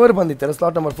ನಂಬರ್ 4 ಬಂದಿತ್ತು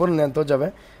ಸ್ಲಾಟ್ ನಂಬರ್ 4 ನಾನು ತೋಜವೆ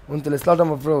ಉಂತಲೆ slot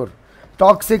number 4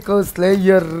 toxic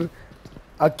slayer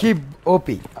Aqib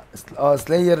ಓಪಿ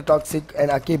slayer toxic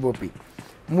and Aqib ಓಪಿ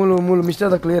ಮೂಲು mister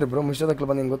ದಕ್ಕಲು ಏರು bro mister ದಕ್ಕಲು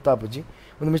ಬಂದು ಹಿಂಗೆ ಗೊತ್ತಾಪುಜಿ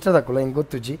ಒಂದು mister ದಕ್ಕಲ್ಲ ಹಿಂಗೆ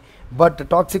ಗೊತ್ತುಜಿ but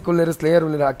toxic ಉಳ್ಳೇರು slayer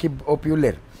ಉಳ್ಳೇರು Aqib ಓಪಿ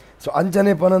ಉಳ್ಳೇರು so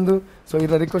ಅಂಚನೆ ಪನೊಂದು ಸೊ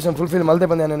ಇದರ ರಿಕ್ವೆಷನ್ ಫುಲ್ಫಿಲ್ ಮಲ್ದೆ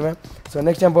ಬಂದೆ ನಾನು so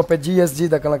next time ಪೊಪ್ಪೆ G S G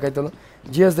ದಕ್ಕಲ ಕೈತಲು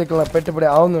G S ದಕ್ಕಲ ಪೆಟ್ಟುಪಡೆ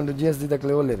ಆವೊಂದುಂಡು G S G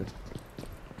ದಕ್ಕಲು ಒಳ್ಳೇರು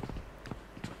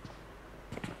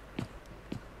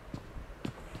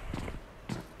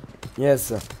S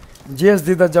G S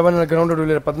the the ಜವಾನರ ground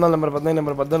ಉಳ್ಳೇರು 14 number 15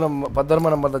 number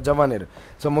 13 ನಂಬರ್ದ ಜವಾನರು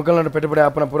so ಮುಗಲ್ನಾಡು ಪೆಟ್ಟುಪಡೆ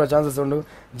ಆಪನ ಪೂರ ಚಾನ್ಸಸ್ ಉಂಡು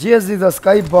G S the the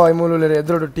sky ಬಾಯ್ ಮೂಲುಳ್ಳೇರು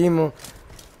ಎದುರು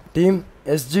team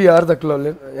S G R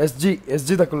ದಕ್ಕಲು S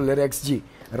G ದಕ್ಕಲು ಉಳ್ಳೇರು X G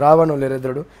Ravana ಉಳ್ಳೇರು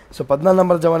ಎದುರು so 14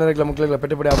 number ಜವಾನರ ಮುಕ್ಳಿಗಳ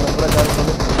ಪೆಟ್ಟುಪಡೆ ಆಪನ ಪೂರ chances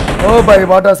ಉಂಡು ಓ ಬಾಯ್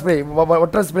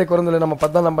water spray ಕೊರೊಂದುಲ್ಲೆ ನಮ್ಮ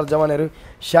 14 number ಜವಾನರು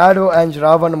shadow and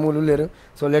Ravana ಮೂಲುಳ್ಳೇರು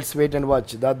so let's wait and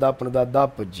watch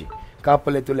ದಾಪುಜ್ಜಿ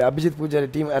ಕಾಪಲೆ ತುಲೆ Abhijit Poojary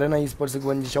team ಅರೆನಾ E ಸ್ಪೋರ್ಟ್ಸ್ಗೆ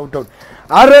ಒಂದು shout out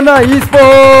ಅರೆನಾ E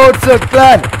sports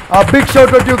clan big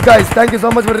shout out you guys thank you so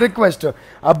much for request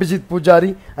Abhijit Poojary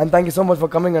and thank you so much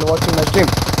for coming and watching my stream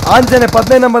ಆಂಜನೆ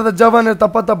 15 ನಂಬರ್ದ ಜವಾನ್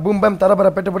ತಪ್ಪ boom ಬ್ಯಾಮ್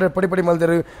ತರಬರ ಪಡಿ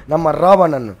ಮಲ್ದರು ನಮ್ಮ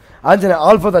ರಾವಣನ್ನು ಆಂಜನೆ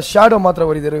ಆಲ್ಫಾದ shadow ಮಾತ್ರ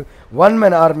ಹೊರಿದರು 1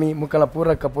 man army ಮುಕ್ಕಲ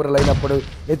ಪೂರ line up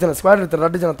ಇತನ squad ಇರ್ತಾರೆ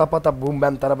 2 ಜನ ತಪ್ಪ boom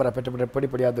ಬ್ಯಾಮ್ ತರಬರ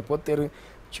ಪಡಿ ಅದು ಪೊತ್ತೇರು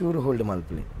ಚೂರು ಹೋಲ್ಡ್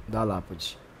ಮಲ್ಪಲಿ ದಾಲ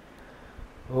ಆಪುಜಿ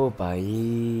ಓ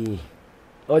ಬಾಯಿ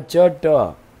ಓ ಚೋಟೋ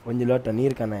ಒಂದು ಲೋಟ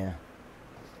ನೀರು ಕನ್ನಯ್ಯ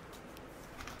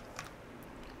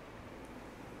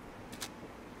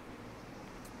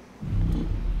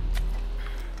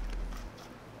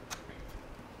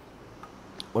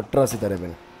ಒಟ್ರಾಸಿದ್ದಾರೆ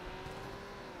ಬೇನೆ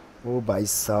ಓ ಬಾಯ್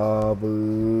ಸಾಬು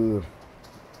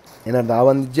ಏನಾರ್ದು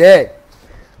ಆವಂಜೆ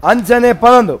ಅಂಚನೆ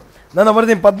ಪನೊಂದು ನನ್ನ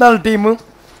ಬರ್ತೀನಿ 14 ಟೀಮು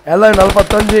ಎಲ್ಲ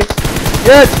 41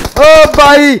 ಎಸ್ ಓ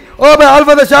ಬಾಯ್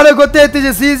ಆಲ್ಫಾದ ಶಾಲೆ ಗೊತ್ತೇ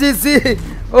ಐತಿ ಸಿ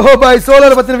ಓ ಬಾಯ್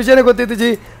ಸೋಲರ್ ಬತ್ತಿನ ವಿಷಯನೇ ಗೊತ್ತೈತಿ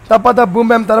ತಪ್ಪ ಬೂಮ್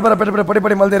ಬ್ಯಾಮ್ ತರಬರ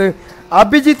ಪಡಿ ಮಲ್ದೇರು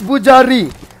ಅಭಿಜಿತ್ ಪೂಜಾರಿ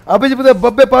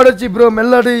ಬೊಬ್ಬೆ ಪಾಡೋಚಿ ಬ್ರೋ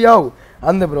ಮೆಲ್ಲಡಿ ಯಾವ್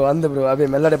ಅಂದೆ ಬ್ರೋ ಅವೇ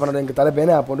ಮೆಲ್ಲಡೆ ಪನ್ನೋದು ಇಂಕ ತಲೆ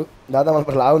ಬೇನೆ ಹಾಕೊಂಡು ದಾದಾ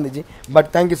ಮಲ್ಪಲ್ಲ ಆವಂದಿಜಿ but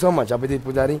thank you so much Abhijit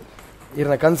Poojary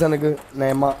ಇರ್ನ ಕನ್ಸನ್ಗೆ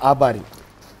ನಮ್ಮ ಆಭಾರಿ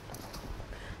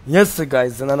ಎಸ್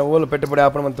ಗಾಯ್ಸ್ ನನ್ನ ಓಲು ಪೆಟ್ಟುಪಡೆ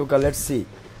ಆಪಣ ಮತ್ತು ತೂಕ ಲೆಟ್ಸ್ ಸಿ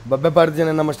ಬೊಬ್ಬೆ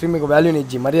ಪಾಡ್ದೇನೆ ನಮ್ಮ ಸ್ಟ್ರೀಮಿಗೆ ವ್ಯಾಲ್ಯೂನೇ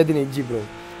ಇಜ್ಜಿ ಮರ್ಯಾದಿನೇ ಇಜ್ಜಿ ಬ್ರೋ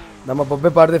ನಮ್ಮ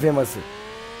ಬೊಬ್ಬೆ ಪಾಡ್ದೆ ಫೇಮಸ್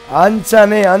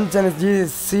ಅಂಚನೆ G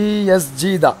S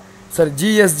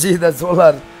G the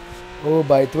solar ಓ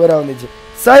ಬಾಯ್ ತೋರ ಒಂದಿಜ್ಜಿ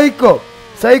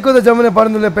ಸೈಕೋದ ಜವಾನೆ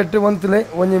ಪಾಡಂದುಲೆ ಪೆಟ್ಟು ಒಂತುಲೆ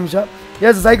 1 ನಿಮಿಷ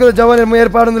ಎಸ್ ಸೈಕೋದ ಜವಾನೆ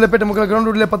ಏರ್ಪಾಡಂದುಲೆ ಪೆಟ್ಟು ಮುಕ್ಕಲ ground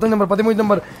ಉಡ್ಲೆ 11 number 13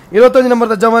 number 21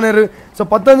 ನಂಬರ್ದ ಜವಾನೇರು so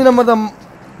 11 ನಂಬರ್ದ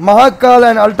Mahakal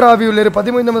and ultra ಅವಿಯುಲೇರು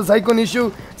 13 number psycho Nishu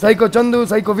psycho Chandu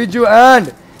psycho Viju and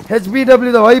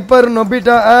HBW the wiper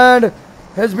ನೊಬಿಟಾ and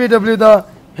HBW the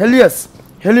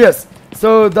ಹೆಲಿಯಸ್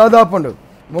so ದಾದಾಪುಂಡು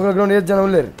ಮುಕ್ಕಲ ground 8 ಜನ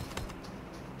ಉಳ್ಳೇರು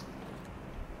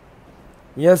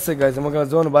ಎಸ್ ಗೈಸ್ ಮಗ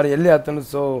ಝೋನ್ ಬಾರಿ ಎಲ್ಲಿ ಆತನು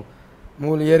ಸೊ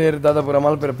ಮೂಲು ಏರು ದಾದಾಪುರ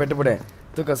ಮಲ್ಪೇರು ಪೆಟ್ಟುಪಡೆ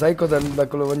ತುಕ ಸೈಕೋದ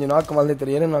ದಕ್ಕಲು ಒಂದು 4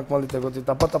 ಮಲ್ದಿತ್ತಾರೆ ಏನೇನು 4 ಮಲ್ದಿತ್ತಾರೆ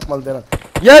ಗೊತ್ತಿತ್ತು ತಪ್ಪ ಮಲ್ತೇನೆ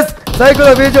ಎಸ್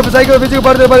ಸೈಕಲ್ ವಿಜಯ್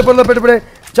ಬಾರಿ ಪೊರ್ದ ಪೆಟ್ಟುಪಡೆ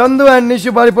ಚಂದು ಆ್ಯಂಡ್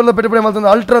ನಿಶು ಬಾರಿ ಪೊರ್ದ ಪೆಟ್ಟುಪಡೆ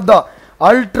ಮಲ್ತಂದು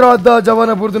ಅಲ್ಟ್ರಾದ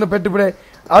ಜವಾನ ಬುರ್ದುನು ಪೆಟ್ಟುಪಡೆ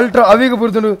ಅಲ್ಟ್ರಾ ಅವಿಗ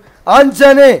ಬುರ್ದುನು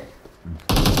ಆಂಚನೆ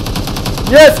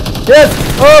ಎಸ್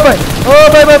ಓ ಬೈ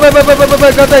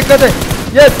ಕತೆ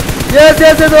ಎಸ್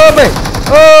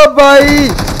ಓ ಬೈ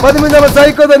 13 ನಂಬರ್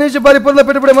ಸೈಕೋದ ನೀಚು ಬಾರಿ ಪೊರ್ದ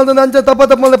ಪೆಟ್ಟುಪಡೆ ಮಲ್ತಂದು ಅಂಚೆ ತಪ್ಪ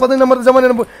ಮಲ್ದೆ 15 ನಂಬರ್ದ ಜವಾನ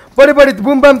ಪಡಿ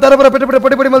ಬೂಮ್ ಬ್ಯಾಮ್ ತರಬರ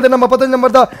ಪೆಟ್ಟುಪಡೆ ಮಲ್ದೆ ನಮ್ಮ 15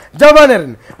 ನಂಬರ್ದ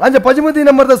ಜವಾನೇರನ್ ಅಂಚೆ 13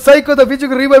 ನಂಬರ್ದ ಸೈಕೋದ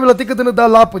ವಿಜುಗೆ revival ತಿಕ್ಕತನು the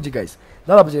ಲಾಪುಜಿ guys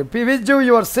Viju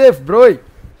you are safe ಬ್ರೋಯ್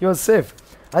you are safe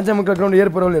ಅಂಚೆ ಮುಕ್ಕಲ ಗ್ರೌಂಡ್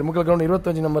ಏರ್ಪುರ ಉಳ್ಳೇರು ಮುಕ್ಕಲ ಗ್ರೌಂಡ್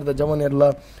 21 ನಂಬರ್ದ ಜವಾನೇರ್ಲ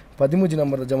 13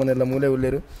 ನಂಬರ್ದ ಜವಾನೇರ್ಲ ಮೂಲೆ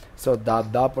ಉಳ್ಳೇರು so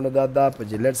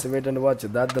ದಾಪುಜಿ let's wait and watch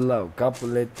ದಾದಲ್ಲ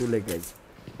ಕಾಪುಲೆ ತುಲೆ guys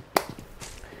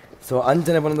so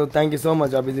ಅಂಚನೆ ಬಂದು thank you so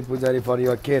much Abhijit Poojary for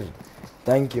your care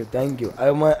thank you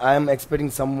I am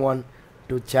expecting someone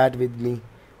to chat with me.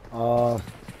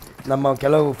 ನಮ್ಮ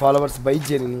ಕೆಲವು followers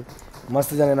ಬೈಜೇರಿನಿ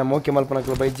ಮಸ್ತ್ ಜನ ನಮ್ಮ okay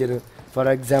ಮಲ್ಪನಕ್ಕಲು ಬೈಜೇರು. For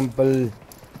example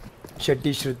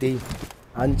Shetty ಶ್ರುತಿ,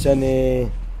 ಅಂಚನೆ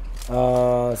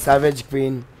ಸ್ಯಾವೇಜ್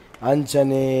ಕ್ವೀನ್,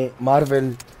 ಅಂಚನೆ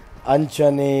ಮಾರ್ವೆಲ್,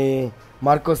 ಅಂಚನೆ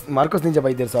ಮಾರ್ಕೋಸ್ ನಿಂಜ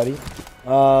ಬೈದೇರು ಸಾರಿ,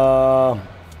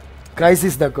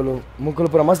 ಕ್ರೈಸಿಸ್ ದಕ್ಕಲು ಮುಕ್ಕಲು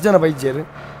ಪೂರ ಮಸ್ತ್ ಜನ ಬೈಜೇರು.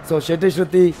 ಸೊ ಶೆಟ್ಟಿ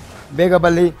ಶ್ರುತಿ ಬೇಗ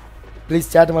ಬಲ್ಲಿ ಪ್ಲೀಸ್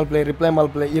ಚಾಟ್ ಮಲ್ಪ್ಲೆ, ರಿಪ್ಲೈ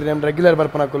ಮಲ್ಪ್ಲೆ. ಈ ನಮ್ಮ ರೆಗ್ಯುಲರ್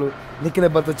ಬರ್ಪನಕ್ಕಲು ನಿಖಿಲೆ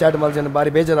ಬತ್ತು ಚಾಟ್ ಮಲ್ಜನ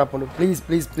ಬಾರಿ ಬೇಜಾರು ಹಾಕೊಂಡು please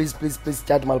please please please please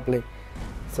chat ಮಲ್ಪ್ಲೆ.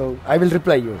 So I will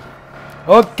reply you.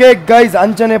 Okay guys,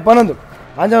 ಅಂಚನೆ 11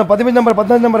 ಅಂಚನೆ 15 ನಂಬರ್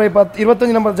 14 ನಂಬರ್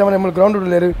 21 ನಂಬರ್ ಜಮನೆ ಗ್ರೌಂಡ್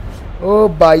ಉಳ್ಳೇರು. ಓ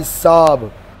ಬಾಯ್ ಸಾಬ್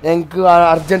ಎಂಕ್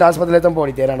ಅರ್ಜೆಂಟ್ ಆಸ್ಪತ್ರೆ ತಂಪು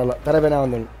ತೇರಾಣಲ್ಲ ತರಬೇನ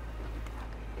ಒಂದು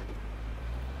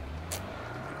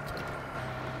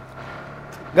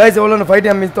ಗೈಸ್. ಅವಳನ್ನು ಫೈಟ್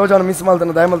ಮಿಸ್ ತೋಜಾನು ಮಿಸ್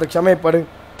ಮಾಡ್ತಾನೆ ದಯಮಲ್ತ ಕ್ಷಮೆ ಪಡು.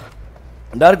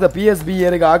 ಡೈರೆಕ್ಟ್ PSB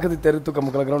ಏರಿಗೆ ಹಾಕದಿತ್ತೇರು ತೂಕ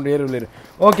ಮುಕ್ಕಲ ಗ್ರೌಂಡ್ ಏರು ಉಳ್ಳೇರು.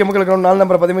 Okay ಮುಕ್ಕಲ ground 4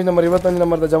 number 15 number 21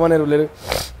 ನಂಬರ್ದ ಜವಾನೇರು ಉಳ್ಳೇರು.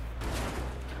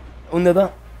 ಉಂದದ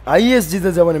ISGದ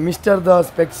ಜವಾನೆ mister the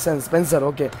Spencer.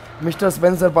 Okay mister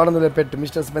Spencer ಪಾಡಂದುಲೆ ಪೆಟ್ಟು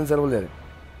mister Spencer ಉಳ್ಳೇರು.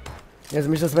 Yes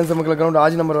mister Spencer ಮುಕ್ಕಲ ground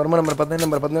 6 number 1 number 15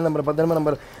 number 17 number 13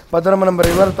 number 14 number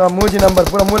 23 number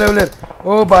ಪೂರ ಮೂಲೆ ಉಳ್ಳೇರು.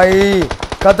 ಓ ಬಾಯಿ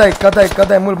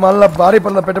ಕತಾಯ್ ಮೂಲ ಮಲ್ಲ ಭಾರಿ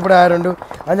ಪಂದ ಪೆಟ್ಟಪಡೆ ಆಯರುಂಡು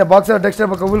ಅಂಚ ಬಾಕ್ಸರ್ ಟೆಕ್ಸ್ಟರ್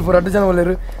ಪಕ್ಕ ಊಲ್ಫ್ 2 ಜನ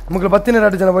ಒಲ್ಲೇರು ಮುಗ್ಲು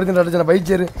 2 ಜನ ಬರ್ತೀನಿ 2 ಜನ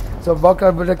ಬೈಜೇರು. ಸೊ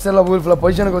ಬಾಕ್ಸರ್ ಟೆಕ್ಸ್ಟರ್ ಊಲ್ಫ್ಲ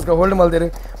ಪೊಸಿಷನ್ಗೋಸ್ಕರ ಹೋಲ್ಡ್ ಮಲ್ದೇರು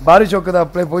ಭಾರಿ ಚೌಕದ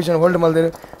play position hold ಮಲ್ದೇರು.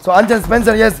 So Anchan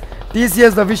Spencer S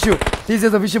TCS the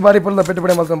issue ಭಾರಿ ಪರ್ದ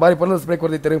ಪೆಟ್ಟಪಡೆ ಮಲ್ಕೊಂಡು ಭಾರಿ ಪರ್ದ ಸ್ಪ್ರೇ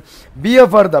ಕೊಡ್ತಿರ್ತಾರೆ.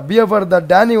 BFR ದ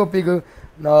ಡ್ಯಾನಿ ಒಪ್ಪಿಗೆ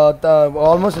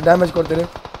ಆಲ್ಮೋಸ್ಟ್ ಡ್ಯಾಮೇಜ್ ಕೊಡ್ತಾರೆ.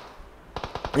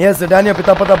 ಎಸ್ ಡ್ಯಾನಿ ಒಪ್ಪಿ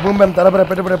ತಪ್ಪತ್ತ ಬೂಮ್ ಅಂತ ತರಬರ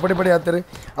ಪೆಟ್ಟಪಡೆ ಪಡಿ ಹಾಕ್ತಾರೆ.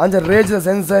 ಅಂಚನ್ ರೇಜ್ the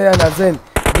sensei and Hussain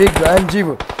big and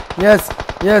Jeev. S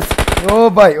O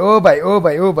bye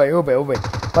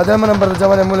 13 number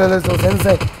ಜವಾನೆ ಮೂಲೆ. ಸೊ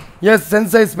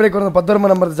ಸೆನ್ಸೈ ಸ್ಪ್ರೇ ಕೊಡ 13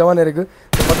 ನಂಬರ್ ಜವಾನೆ ಇருக்கு.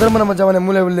 13 ನಂಬರ್ ಜವಾನೆ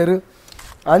ಮೂಲೆ ಉಳ್ಳೇರು.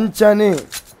 ಅಂಚನೆ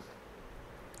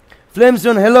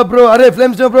फ्लेमस्टोन हेलो ब्रो. अरे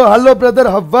फ्लेमस्टोन bro hello brother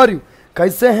how are you,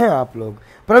 कैसे हैं आप लोग.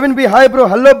 Praveen B hi bro.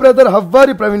 Hello brother how are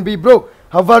you. Praveen B bro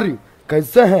how are you,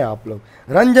 कैसे हैं आप लोग.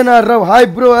 Ranjana Rao hi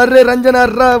bro. अरे Ranjana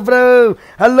Rao bro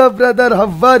hello brother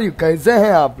how are you, कैसे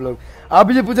हैं आप लोग.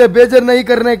 अभी मुझे बेजर नहीं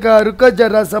करने का, रुको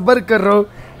जरा सब्र करो.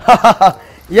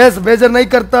 यस बेजर नहीं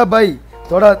करता भाई,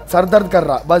 थोड़ा सर दर्द कर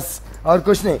रहा बस और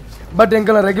कुछ नहीं. बट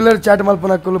इंकल रेग्युलर चैट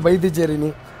मल्पनಕ್ಕಲು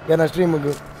ಬೈದಿದ್ದೇರಿನಿ ಏನ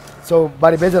ಸ್ಟ್ರೀಮ್ಗೆ. ಸೊ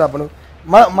ಬಾರಿ ಬೇಜಾರು ಹಾಪನು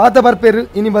ಮಾತ ಬರ್ಪೇರು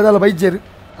ಇನಿ ಬದಲ ಬೈಜೇರು.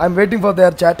 I am waiting for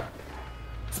there chat.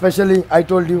 Specially I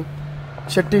told you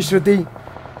Shetty Shruti,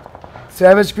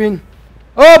 savage queen.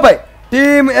 O by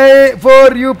team A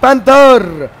for you panther,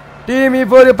 team E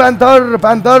for you panther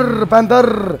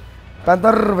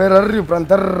where are you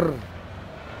panther.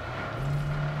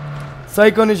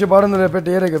 ಸೈಕೋನಿಶ್ ಬಾಡಂದ್ರೆ ಪೆಟ್ಟು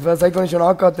ಏರಿಗೆ ಸೈಕೋನಿಶ್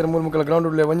ಹಾಕಾಗ್ತಾರೆ 3 ಮುಕ್ಕಲ ground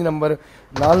ಉಳ್ಳೆ 1 number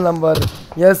 4 number.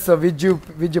 S Vijju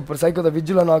ಸೈಕೋದ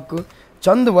ವಿಜ್ಜುಲನ್ನು ಹಾಕು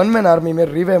ಚಂದ್ 1 man army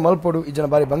ಮೇಲೆ ರಿವೈ ಮಲ್ಪೊಡು ಈ ಜನ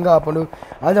ಬಾರಿ ಭಂಗ ಹಾಕೊಂಡು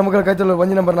ಆಂಜ ಮುಕ್ಕಲ ಕೈತಲು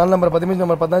 1 number 4 number 15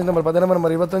 number 14 number 13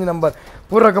 number 21 number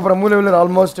ಪೂರ ಕಪರ ಮೂಲೆ ಉಳ್ಳೆ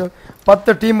ಆಲ್ಮೋಸ್ಟ್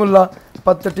 10 ಟೀಮ್ ಉಲ್ಲ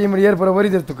 10 ಟೀಮ್ ಏರ್ ಪೂರ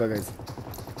ಒರಿದಿರ್ತು ಗೈಸ್.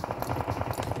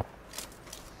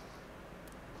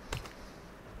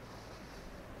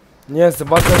 Yes,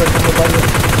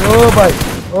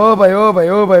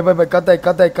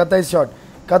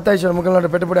 ಕತಾಯ್ ಶಾಟ್ ಮುಕ್ಕಲ ನಾಡು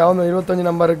ಪೆಟ್ಟು ಪುಡಿ ಅವನು 21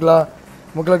 number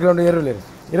ಮುಕ್ಕಲ ground ಏರುಲೇರು.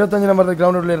 25 number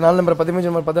ground ಉಳ್ಳೇರು. 4 number 15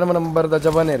 number 13 ನಂಬರ್ದ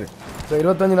ಜವಾನೇರು. So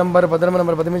 25 number 13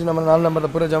 number 15 number 4 ನಂಬರ್ದ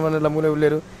ಪೂರ ಜವಾನೆಲ್ಲ ಮೂಲೆ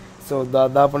ಉಳ್ಳೇರು. So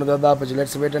ದಾಪಣಿ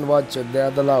let's wait and watch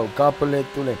the love ಕಾಪುಲೆ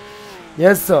ತುಲೆ.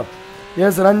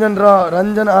 S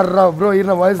Ranjan R Rao bro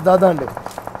ಇರ್ನ ವಾಯ್ಸ್ ದಾದಾಂಡು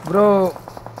ಬ್ರೋ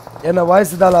ಏನ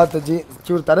ವಾಯ್ಸ್ ದಾಲ ಆತಜಿ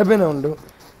ಚೂರು ತರಬೇನೆ ಉಂಡು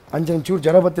ಅಂಚನೆ ಚೂರು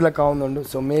ಜ್ವರ ಬತ್ತಿಲ್ಲ ಕಾವುಂಡು.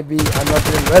 So may be I am not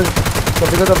feeling well. So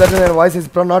because of that my voice is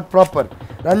not proper.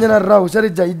 Ranjan R Rao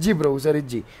ಹುಷಾರಿಜ್ಜಿ bro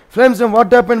ಹುಷಾರಿಜ್ಜಿ. ಫ್ಲೇಮ್ಸ್ಟೋನ್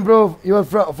what happen bro your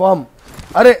form.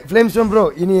 ಅರೆ ಫ್ಲೇಮ್ಸ್ಟೋನ್ bro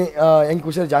ಇನಿ ಹೆಂಗೆ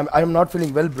ಹುಷಾರಿಜ್ಜಿ I am not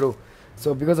feeling well bro. So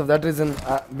because of that reason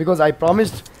because I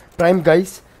promised prime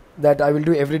guys that I will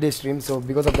do everyday stream. So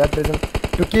because of that reason,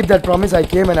 to keep that promise, I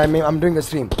came and I'm doing a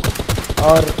stream.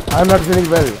 Or I'm not feeling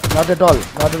well, not at all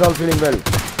feeling well.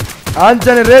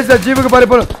 Anjane raise the jeevu ke bare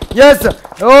polo. Yes,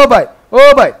 oh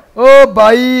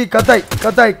bhai,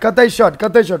 katai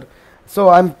shot. So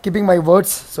I'm keeping my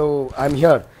words, so I'm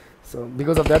here. So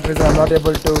because of that reason, I'm not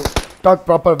able to talk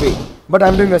proper way, but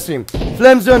I'm doing a stream.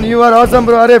 Flamestone, you are awesome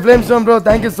bro. Arey Flamestone bro,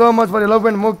 thank you so much for your love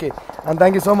and moke, and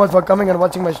thank you so much for coming and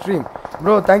watching my stream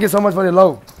bro. Thank you so much for your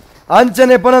love.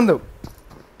 Anchane panandu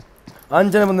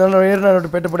ಏರ್ನಾಡು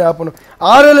ಪೆಟ್ಟು ಪುಡಿ ಹಾಪನು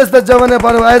RLS the ಜವಾನೆ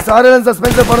ಪಾರು RLS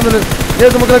ಸಸ್ಪೆನ್ಸರ್ ಪಡಂದು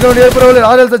Yesu ಮುಕ್ಕಲ ground air ಪರವಲೆ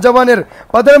RLS the ಜವಾನೇರ್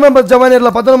 13 member ಜವಾನೇರ್ಲ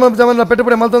 13 member ಜವಾನೇರ್ಲ ಪೆಟ್ಟು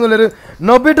ಪುಡಿ ಮಲ್ತಂದುಲೇರು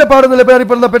ನೊಬಿಟ ಪಾಡಂದುಲೆ ಬೇರಿ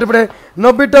ಪರಲ ಪೆಟ್ಟು ಪುಡಿ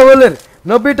ನೊಬಿಟ ಒಲೆರ್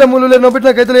ನೊಬಿಟ ಮುಲುಲೆ ನೊಬಿಟ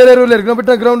ಕೈತಲೆ ಏರೇರು ಉಲೇರು ನೊಬಿಟ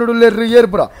ground ಉಲೇರು air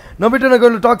ಪುರ ನೊಬಿಟನ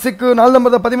ಗೋಲ್ toxic 4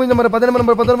 number 13 number 14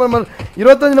 number 15 number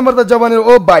 21 number the ಜವಾನೇರ್.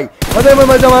 O bye 15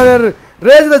 number ಜವಾನೇರ್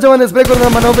rage the Jawan spray ಕೊಡು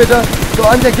ನಮ್ಮ ನೋಬೇಟ ಸೊ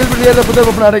ಅಂಜೆ ಕಿಲ್ಬಿಡಿ ಎಲ್ಲ ಪುದ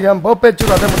ಗೊಬ್ಬರ ಆಡಿಗೆ ಹಮ್ ಪೋಪೆಚ್ಚು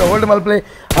ಅದೇ ಮುಟ ಹೋಲ್ಡ್ ಮಲ್ ಪ್ಲೇ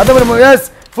ಅದೇ ಮುಟ ಎಸ್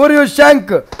ಫಾರ್ ಯು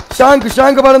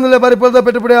ಶಾಂಕ್ ಬಾರಂದಲೆ ಬಾರಿ ಪೊದ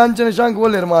ಪೆಟ್ಟುಬಿಡಿ ಅಂಚನೆ ಶಾಂಕ್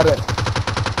ಓಲೇರು ಮಾರೆ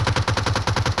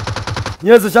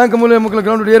ಎಸ್ ಶಾಂಕ್ ಮೂಲೆ ಮುಕ್ಕಲ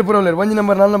ground ಏರ್ಪುರ ಉಳ್ಳೇರು 1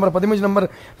 number 4 number 13 number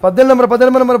 17 number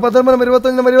 13 number 14 number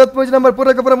 21 number 23 number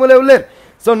ಪೂರಕಪುರ ಮೂಲೆ ಉಳ್ಳೇರು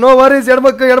ಸೊ ನೋ ವರೀಸ್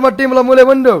ಎಡಮ ಟೀಮ್ಲ ಮೂಲೆ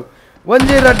ಒಂದು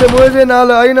 1 2 3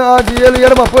 4 5 6 7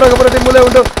 ಎಡಮ ಪೂರಕಪುರ ಟೀಮ್ ಮೂಲೆ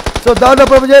ಉಂಟು ಸೊ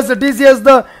ದಾದಾಪುರ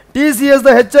TCS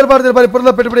ದ ಹೆಚ್ಚರ್ ಬಾರ್ದಿರು ಬಾರಿ ಪುರದ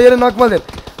ಪೆಟ್ಟುಬಿಡಿ ಏನು ನಾಕ್ ಮಾಡಿದ್ರು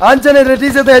ಅಂಚನೆ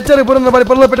TCS ದ ಹೆಚ್ಚರ್ ಪುರದ ಬಾರಿ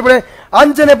ಪುರದ ಪೆಟ್ಟುಬಿಡಿ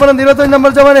ಅಂಚನೆ ಪರಂದು 25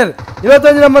 ನಂಬರ್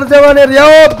ಜವಾನೇರ್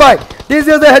ಯಾವ ಬಾಯ್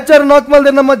TCS ದ ಹೆಚ್ಚರ್ ನಾಕ್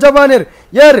ಮಾಡಿದ್ರು ನಮ್ಮ ಜವಾನೇರ್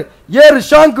ಏರ್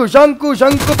ಶಂಕು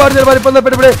ಬಾರ್ದಿರು ಬಾರಿ ಪುರದ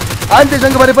ಪೆಟ್ಟುಬಿಡಿ ಅಂಚೆ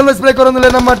ಶಂಕು ಬಾರಿ ಪುರದ ಸ್ಪ್ರೇ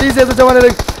ಕೊರಂದಲೆ ನಮ್ಮ TCS the ಜವಾನೇರ್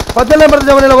 14 number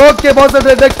ಜವಾನೇರ್ okay boxer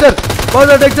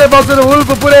Dexter boxer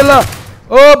wolf ಪೂರ ಎಲ್ಲ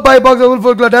ಓ ಬಾಯ್ boxer wolf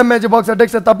damage boxer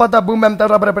Dexter ತಪ್ಪಾತ boom ma'am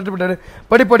ತರ ಬರ ಪೆಟ್ಟುಬಿಟ್ಟಾರೆ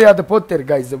ಪಡಿ ಅದು ಪೋತ್ತೇರು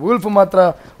ಗೈಸ್ ಉಲ್ಫ್ ಮಾತ್ರ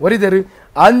ಒರಿದೇರು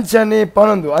ಅಂಚನೆ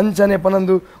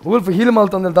ಪನೊಂದು ಉಲ್ಫ್ ಹೀಲ್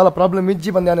ಮಲ್ತಂದ್ರೆ ದಾಲ ಪ್ರಾಬ್ಲಮ್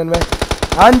ಇಜ್ಜಿ ಬಂದ್ಯಾನೆ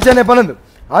ಅಂಚನೆ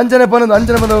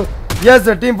ಪನೊಂದು S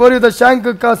team four you the shank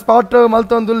spot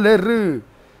ಮಲ್ತೊಂದು ಲೇರು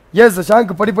ಎಸ್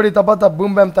ಶಾಂಕ್ ಪಡಿ ತಪಾತ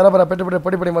ಬೂಮ್ ಬ್ಯಾಮ್ ತರಬರ ಪೆಟ್ಟು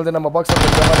ಪಡಿ ಮಲ್ದೆ ನಮ್ಮ ಬಾಕ್ಸ್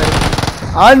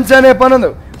ಅಂಚನೆ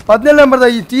ಪನೊಂದು 17 ನಂಬರ್ದ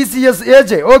ಈ TCS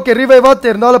AJ okay revive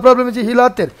ಆತ್ತೇರು ನಾಲ problem ಇಜ್ಜಿ ಹೀಲ್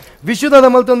ಆತ್ತೇರು ವಿಶ್ವದಾದ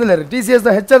ಮಲ್ತೊಂದು ಲೇರು TCS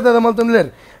ದ ಹೆಚ್ಚರ್ ದಾದ ಮಲ್ತೊಂದು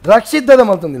ಲೇರು ರಕ್ಷಿತ್ ದಾದ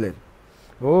ಮಲ್ತೊಂದು ಲೇರು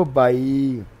ಓ ಬಾಯಿ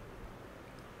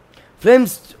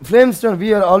Flamestone, we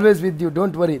are always with you.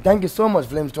 Don't worry. Thank you so much,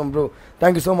 Flamestone, bro.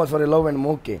 Thank you so much for your love and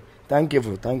moke. Thank you,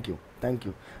 bro. Thank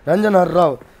you. Ranjana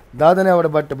Rao. Dadane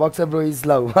avada but boxer bro is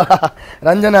love.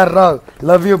 Ranjana Rao.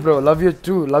 Love you, bro. Love you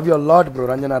too. Love you a lot, bro.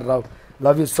 Ranjana Rao.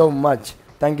 Love you so much.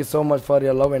 Thank you so much for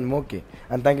your love and moke.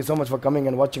 And thank you so much for coming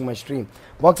and watching my stream.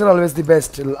 Boxer always the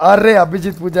best. Arre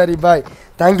Abhijit Pujari, bye.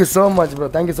 Thank you so much, bro.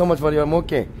 Thank you so much for your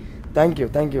moke. Thank you.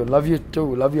 Love you too.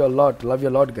 Love you a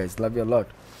lot, guys. Love you a lot.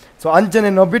 So అంచనే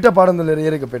నొబ్బిట పాడందులేరు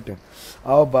ఏరిక పెట్టు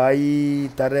అవు బాయి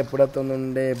తరే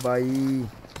పుడతనుండే బాయి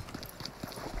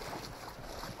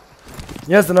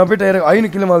yes నొబ్బిట ఏరిక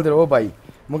 5 kilo మాల్దిరు ఓ బాయి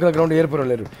ಮುಗಲ ground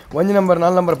ಏರ್ಪುರಲೇರು 1 number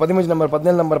 4 number 13 number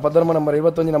 14 number 13 number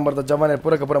 21 number the ಜವಾನೆ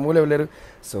ಪೂರಕಪುರ ಮೂಲೆ ಉಳ್ಳೇರು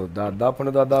so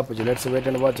ದಾದಾಪು let's wait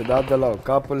and watch ದಾದಲ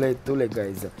ಕಾಪುಲೆ ತುಲೆ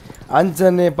guys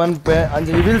ಅಂಚನೆ ಪನ್ಪೆ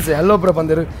ಅಂಚೆ ವಿವಿಲ್ಸ್ hello bro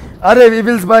ಬಂದರು ಅರೆ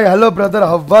ವಿವಿಲ್ಸ್ ಬಾಯ್ hello brother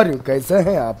how are you guys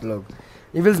hey app log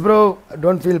ವಿವಿಲ್ಸ್ bro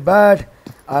don't feel bad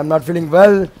I'm not feeling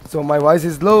well, so my voice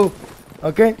is low.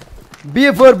 Okay.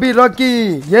 B4B Rocky.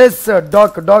 Yes,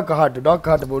 doc heart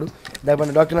bodu.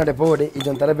 Dabana doctor nade povodi.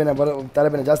 Ijon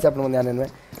tarabena jaasti apna munde anenve.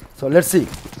 So let's see.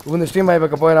 Undu stream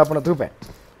ayibeka poyera apna tupe.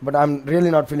 But I'm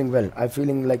really not feeling well. I'm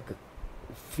feeling like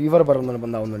fever barandana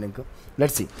banda undu ninku.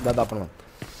 Let's see. Dada apna.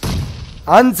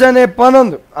 Anchane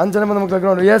panondu mukla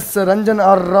ground. Yes, Ranjan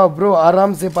R Rao bro.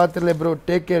 Aram se patirle bro.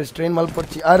 Take care. Strain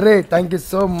malporchi. Arre, thank you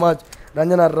so much.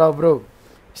 Ranjan R Rao bro.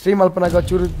 Stream ಅಲ್ಪನಾಗ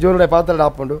ಚೂರು ಜೋರುಡೆ ಪಾತ್ರೆ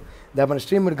ಹಾಕೊಂಡು ದಪ್ಪನ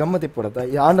stream ಗಮ್ಮತ್ ಇಪ್ಪಡತ್ತ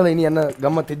ಈ ಆಂಡಲ ಇನಿ ಅನ್ನ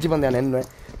ಗಮ್ಮತ್ ಇಜ್ಜಿ ಬಂದೆ ನೆನ್ನೆ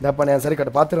ದಪ್ಪನ ಸರಿ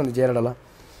ಕಟ್ಟ ಪಾತ್ರೆ ಒಂದು ಜೇರಡಲ್ಲ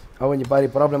ಅವೊಂಜಿ ಬಾರಿ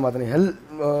ಪ್ರಾಬ್ಲಮ್ ಆತನೆ ಹೆಲ್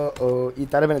ಈ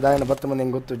ತರಬೇನೆ ದಾಯನ ಬತ್ತ ಮಂದಿ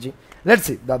ಹೆಂಗೆ ಗೊತ್ತುಜ್ಜಿ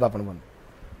ಲೆಟ್ಸಿ ದಾದಾಪನ ಬಂದು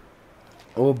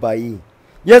ಓ ಬಾಯಿ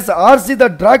S RC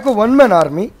the ಡ್ರಾಕೋ 1 man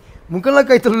army ಮುಕ್ಕಲ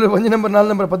ಕೈತಲು 1 number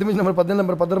 4 number 15 number 14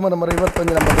 number 13 number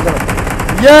 21 number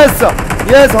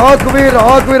S ಹಾಕ್ವೀರ್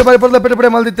ಬಾರಿ ಪರ್ದ ಪೆಟ್ಟೆ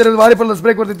ಮಲ್ದಿತ್ತಿರು ಬಾರಿ ಪರ್ದ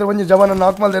ಸ್ಪ್ರೇ ಕೊಡ್ತಿದ್ರು ಒಂಜಿ ಜವಾನ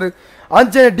ನಾಕ್ ಮಲ್ದಿರು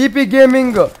ಅಂಚೆ DP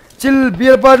gaming chill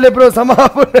beer ಪಾಡ್ಲೆ bro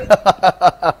ಸಮಾಪುರ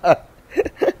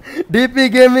DP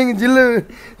gaming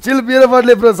chill beer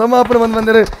ಪಾಡ್ಲೆ bro ಸಮಾಪುರ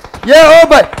ಬಂದಿರು ಓ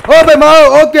ಬಾಯ್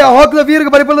ಓಕೆ ಹಾಕ್ಲ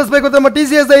ವೀರ್ಗೆ ಬಾರಿ ಪರ್ದ ಸ್ಪ್ರೇ ಕೊಡ್ತಾರೆ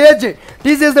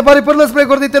TCS ದ ಬಾರಿ ಪರ್ದ ಸ್ಪ್ರೇ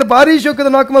ಕೊಡ್ತಿದ್ರು ಬಾರಿ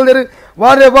ಶೋಕದ ನಾಕ್ ಮಲ್ದಿರು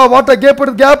ವಾರೆ ವಾಟ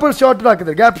ಗ್ಯಾಪ್ ಶಾಟ್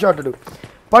ಹಾಕಿದ್ರು ಗ್ಯಾಪ್ ಶಾಟ್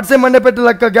ಪಟ್ಸೆ ಮಂಡೆ ಪೆಟ್ಟು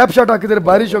ಲೆಕ್ಕ ಗ್ಯಾಪ್ ಶಾಟ್ ಹಾಕಿದ್ರು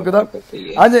ಬಾರಿ ಶೋಕದ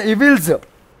ಅಂಚೆ evils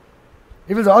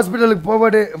hospital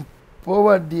ಪೋವಡಿ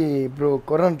bro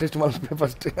corona test Malpe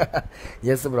first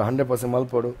S bro 100%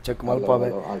 ಮಲ್ಪೋಡು check ಮಲ್ಪಾವೆ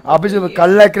Abhijit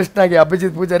ಕಳ್ಳಕೃಷ್ಣಗೆ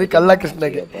Abhijit Poojary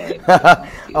ಕಳ್ಳಕೃಷ್ಣಗೆ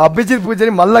Abhijit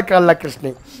Poojary ಮಲ್ಲ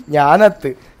ಕಳ್ಳಕೃಷ್ಣ ಯಾನತ್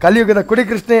ಕಲಿಯುಗದ ಕುಡಿ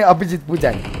Krishna Abhijit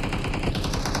Poojary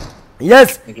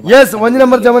S 1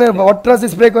 number ಜಮನೆ ಒಟ್ರಾಸಿ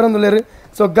spray ಕೊರಂದುಲೇರು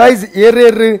so guys air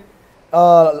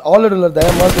already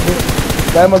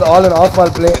ದಯಮಾಡಿ all and of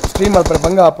mall play stream ಮಾಲ್ಪರೆ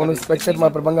ಬಂಗ ಹಾಪನು ಸ್ಪೆಕ್ಸೆಟ್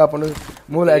ಮಾಲ್ಪರೆ ಬಂಗ ಹಾಪನು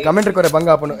ಮೂಲ ಕಮೆಂಟ್ರಿ ಕೊರೆ ಬಂಗ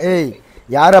ಹಾಪನು ಏಯ್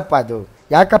ಯಾರಪ್ಪ ಅದು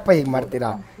ಯಾಕಪ್ಪ ಹೀಗೆ ಮಾಡ್ತೀರಾ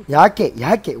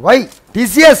ಯಾಕೆ Y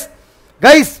TCS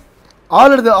guys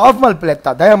already of mall play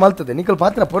ಎತ್ತ ದಯ ಮಲ್ತದೆ ನಿಕಲ್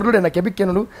ಪಾತ್ರ ಪೊರ್ಲುಡೆ ನಾ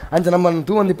ಕೆಬಿಕ್ಕೇನುಡು ಅಂಚ ನಮ್ಮನ್ನು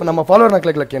ತೂವೊಂದಿಪ್ಪ ನಮ್ಮ ಫಾಲೋವರ್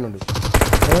ನಕ್ಲೆಗ್ಲಕ್ಕೇನುಡು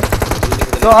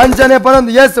ಸೊ ಅಂಚನೆ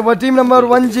ಪರಂದು S team number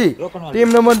 1G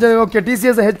team number okay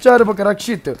TCS HR ಬಕ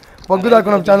ರಕ್ಷಿತ್ ಪಗ್ಗುದಾಕ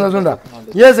ನಮ್ಮ ಚಾನಲ್ ಉಂಡ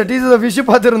ಎಸ್ TCS ವಿಶು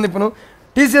ಪಾತ್ರ ಒಂದಿಪ್ಪನು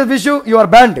TCS Vishu you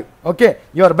are band okay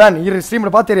you are ban ಈ ಸ್ಟ್ರೀಮ್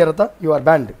ಪಾತಿರಿ ಇರತ್ತಾ ಯು ಆರ್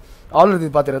ಬ್ಯಾಂಡ್ ಆಲ್ರೆಡಿ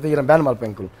ಪಾತಿರತ್ತೆ ಈ ಬ್ಯಾನ್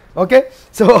ಮಲ್ಪೆಂಕುಲ್ ಓಕೆ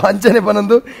ಸೊ ಅಂಚನೆ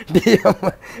ಪನೊಂದು DM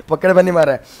ಪಕ್ಕಡೆ ಬನ್ನಿ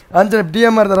ಮಾರೆ ಅಂಚನೆ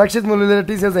DMR ರಕ್ಷಿತ್ ಮೂಲ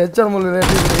TCS HR ಮೂಲ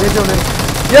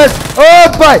Yes.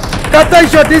 Oh boy. Katai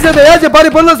shot. This is the edge. Bari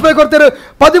Porlos by Corter.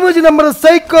 Padimuji number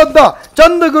Saiko da.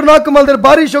 Chandagur Nakamal there.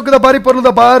 Bari Shokuda. Bari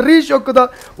Porla. Bari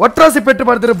Shokuda. What was the pet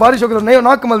about the Bari Shokuda? Neo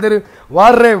Nakamal there.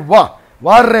 Warre wa.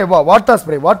 Warre wa. Water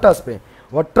spray. Water spray.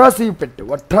 What was the pet?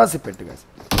 What was the pet, guys?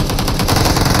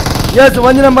 Yes.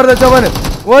 One number the Javan.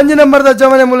 One number the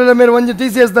Javan. Mullamir. One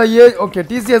TCS the A. Okay.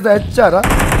 TCS the HR.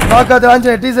 Naka the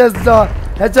Anja. TCS the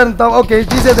HR. Okay.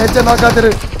 TCS the HR. Naka the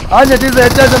Anja. TCS the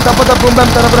HR. And Tapata Pumbam.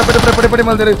 Tarapra. Pedi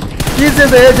Malder. TCS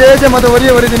the AJ. Mother.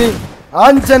 Varini.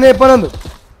 Anchane Panandu.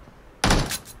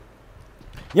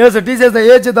 Yes, it is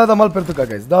the age of the Malpertuka,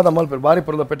 guys. The Malper, Bari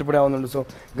Purla Petipura. So,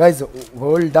 guys,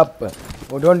 hold up.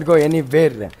 Don't go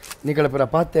anywhere. Nicolapura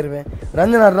Paterve.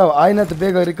 Ranjana Rao, I not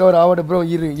beg or recover our bro.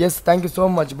 Yes, thank you so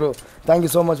much, bro. Thank you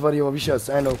so much for your wishes.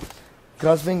 And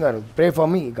cross finger, pray for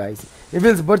me, guys. If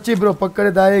it's Burchi, bro,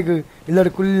 Pakar Daig, Ilar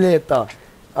Kuleta.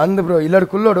 And bro, Ilar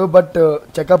Kulodo, but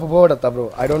check up about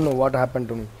bro. I don't know what happened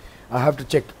to me. I have to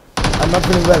check. I'm not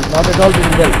feeling well. Not at all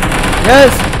feeling well.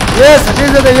 Yes. Yes, it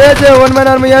is the age one man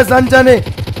army. Yes, Anchane,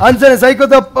 Psycho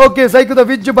the okay, Psycho the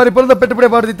Viju Paripur the Petipure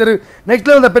party. Next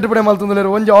level the Petipure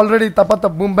Maltundler, one already Tapata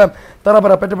Boom Bam,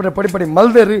 Tarabara Petipure Potipuri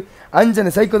Mulderry,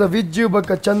 Anchane, Psycho the Viju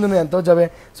Baka Chandun and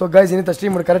Tojave. So, guys, in the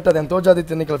stream are correct than Toja, the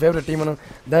technical favorite team.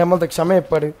 Diamal the Shame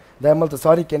Padi, Diamal the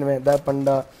Sorry Kenway, the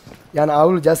Panda, Yan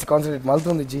Owl just concentrate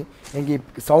Maltunji and he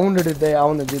sounded it there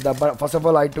on the first of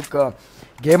all, I took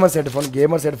gamer's headphone,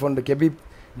 the Kebi.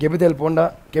 Gebitel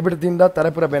Ponda, Kebitinda,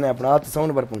 Tarapura Bena,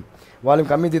 sound burpun. Volume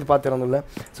Kamidi Patranula.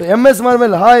 So, MS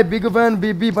Marvel, hi, big fan,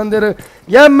 BB Pandere.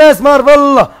 MS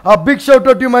Marvel, a big shout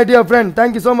out to you, my dear friend.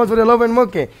 Thank you so much for your love and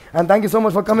moke. And thank you so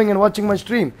much for coming and watching my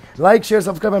stream. Like, share,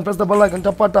 subscribe, and press the bell icon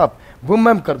top. Boom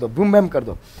bam kardo, boom bam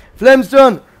kardo.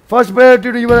 Flamestone, first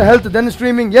priority to your health, then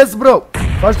streaming. Yes, bro.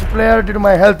 First priority to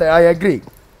my health, I agree.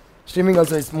 Streaming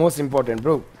also is most important,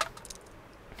 bro.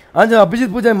 Anja Abhijit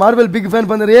Pujari Marvel big fan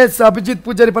pandu. Yes, Abhijit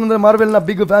Pujari pandu Marvel na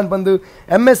big fan pandu.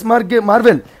 MS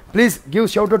Marvel, please give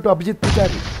shout out to Abhijit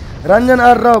Pujari. Ranjan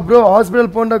R Rao bro, hospital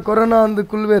ponda corona and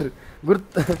kulver.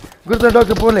 Gurta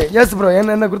doctor pole. Yes bro,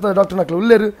 enna gurta doctor naklu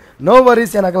ulleru. No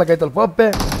worries, enakala kaital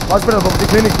poppe. Hospital poppe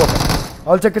clinic poppe.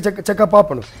 All check up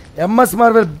papanu. MS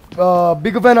Marvel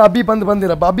big fan Abhi pandu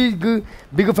bandira. Abhi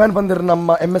big fan pandir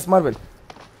namma MS Marvel.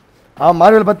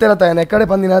 Marvel batterata ena ekkade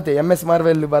pandinate MS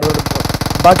Marvel barodu.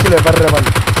 Bakile barre band.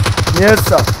 Yes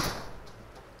sir.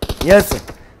 Yes.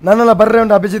 Nannala barre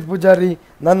undu Abhijit Pujari.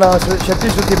 Nanna Shetty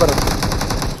Shruti baru.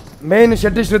 Main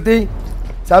Shetty Shruti,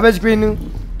 Savage Queen,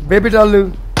 Baby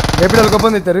Doll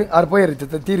gobbanditaru. Ar poyeri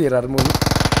theory ar movie.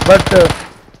 But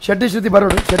Shetty Shruti baru.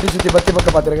 Shetty Shruti batti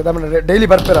bakka paatire. Daily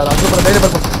barpera. Daily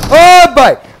barpera. Oh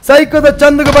boy. Psycho the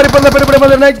Chanduga bari palla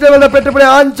pettu next level the pettu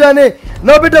Anchane.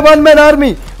 Nobita one man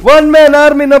army. One man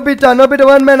army Nobita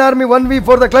one man army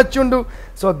 1v4 the clutch undu.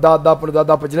 So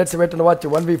Dadapu, let's wait and watch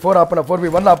 1v4 apna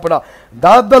 4v1 apna.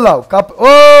 Dadala cup.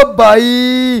 Oh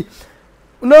boy.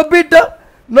 Nobita.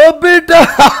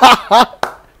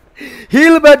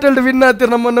 Heel battle to win nathir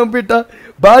namma Nobita.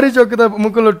 Bari chokada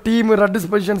mukulu team red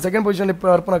position second position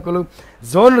arpana kulu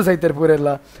zone lu saitere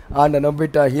purella and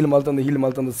Nobita heel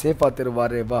maltandu safe aatiru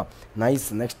vare va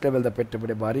nice next level the pettu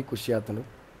bide bari khushi aatanu.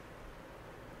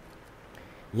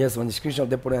 Yes, one screenshot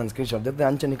they put on screenshot. That the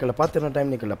Ancha Nicola Pater time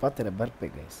Nicola Pater birthday,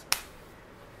 guys.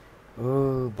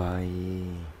 Oh, bye.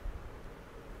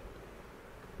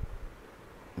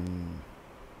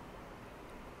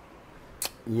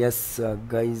 Yes,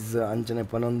 guys, Anchane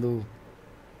Panandu.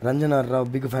 Ranjan R Rao,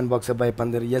 big fan boxer by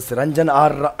Pandar. Yes, Ranjan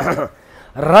R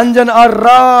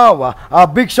Rao. A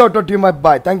big shout out to you, my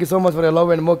boy. Thank you so much for your love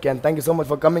and moke, and thank you so much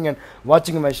for coming and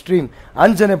watching my stream.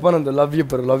 Anjane Panandu, love you,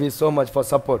 bro. Love you so much for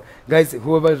support. Guys,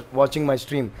 whoever watching my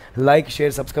stream, like,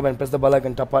 share, subscribe, and press the bell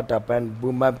icon tap and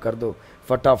boom bam kardo.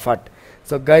 Fatafat.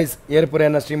 So guys, here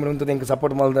purana stream runtu think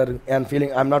support maldar and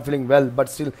feeling I'm not feeling well, but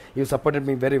still you supported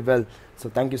me very well. So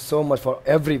thank you so much for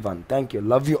everyone. Thank you.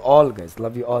 Love you all, guys.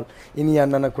 Love you all. Ini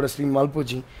anna kuda stream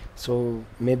malpuji. So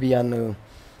maybe an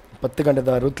 10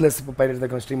 ganteda ruthless pirate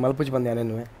the stream malpuji bande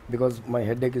anenu because my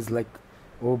headache is like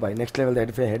oh by next level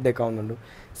the headache avundu.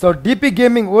 So DP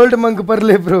Gaming old monk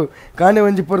parle bro kaane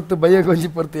onji portu baye onji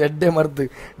portu edde mardu.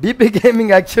 DP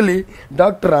Gaming actually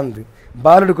doctor andu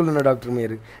Baludukuluna Doctor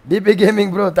Mir. DP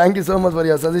Gaming bro, thank you so much for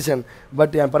your suggestion.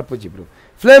 But I am Parpuji bro.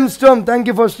 Flamestone, thank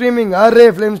you for streaming.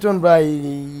 Array Flamestone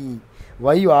bro.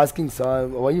 Why you asking sir?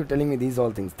 Why you telling me these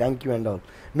all things? Thank you and all.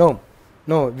 No,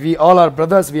 we all are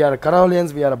brothers. We are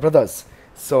Karolians. We are brothers.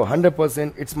 So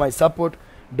 100% it's my support.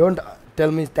 Don't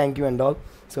tell me thank you and all.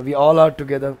 So we all are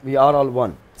together. We are all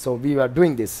one. So we are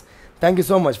doing this. Thank you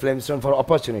so much Flamestone for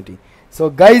opportunity. So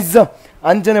guys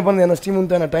ಅಂಚನೆ ಬಂದು ನಾನು stream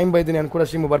ಅಂತ ನಾನು time ಬೈದ್ದೀನಿ ನಾನು ಕೂಡ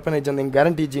stream ಬರ್ಪೇನೆ ಇಜ್ಜ ನಿಂಗೆ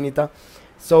guarantee ಇಜ್ಜಿನಿತ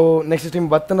so next stream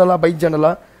ಬತ್ತನಲ್ಲ ಬೈಜ್ಜನಲ್ಲ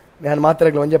ನಾನು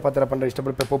ಮಾತಾಡಗಳು ಒಂದೇ ಪಾತ್ರ ಪಂಡ್ರೆ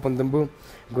ಇಷ್ಟಪಡ್ಪೆ ಪೋಪನ್ ತುಂಬು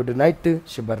ಗುಡ್ ನೈಟ್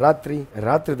ಶುಭ ರಾತ್ರಿ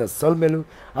ರಾತ್ರಿದ ಸೊಲ್ಮೇಲು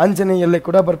ಅಂಜನೆ ಎಲ್ಲೇ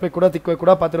ಕೂಡ ಬರ್ಪೆ ಕೂಡ ತಿಕ್ಕುವೆ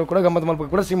ಕೂಡ ಪಾತ್ರ ಕೂಡ ಗಮ್ಮತ್ ಮಲ್ಪೆ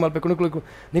ಕೂಡ stream Malpe ಕುಣಿಕ್ಳು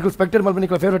ನಿಕ್ಳು Spectre Malpe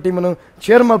ನಿಕ್ಳು favourite ಟೀಮನ್ನು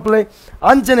share ಮಲ್ಪಲೆ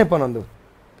ಅಂಜನೆ ಪನೊಂದು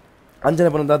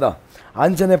ದಾದಾ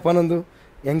ಅಂಜನೆ ಪನೊಂದು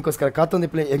ಹೆಂಗೋಸ್ಕರ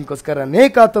ಕಾತೊಂದಿಪ್ಲೆ ಹೆಂಗೋಸ್ಕರನೇ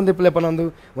ಕಾತೊಂದಿಪ್ಲೆ ಪನೊಂದು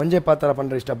ಒಂದೇ ಪಾತ್ರ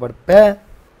ಪಂಡ್ರೆ ಇಷ್ಟಪಡ್ಪೆ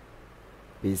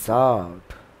ಪೀಸ್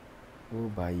ಔಟ್ ಓ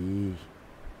ಬಾಯಿ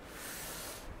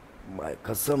ಮೈ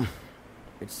ಕಸಮ್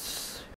ಇಟ್ಸ್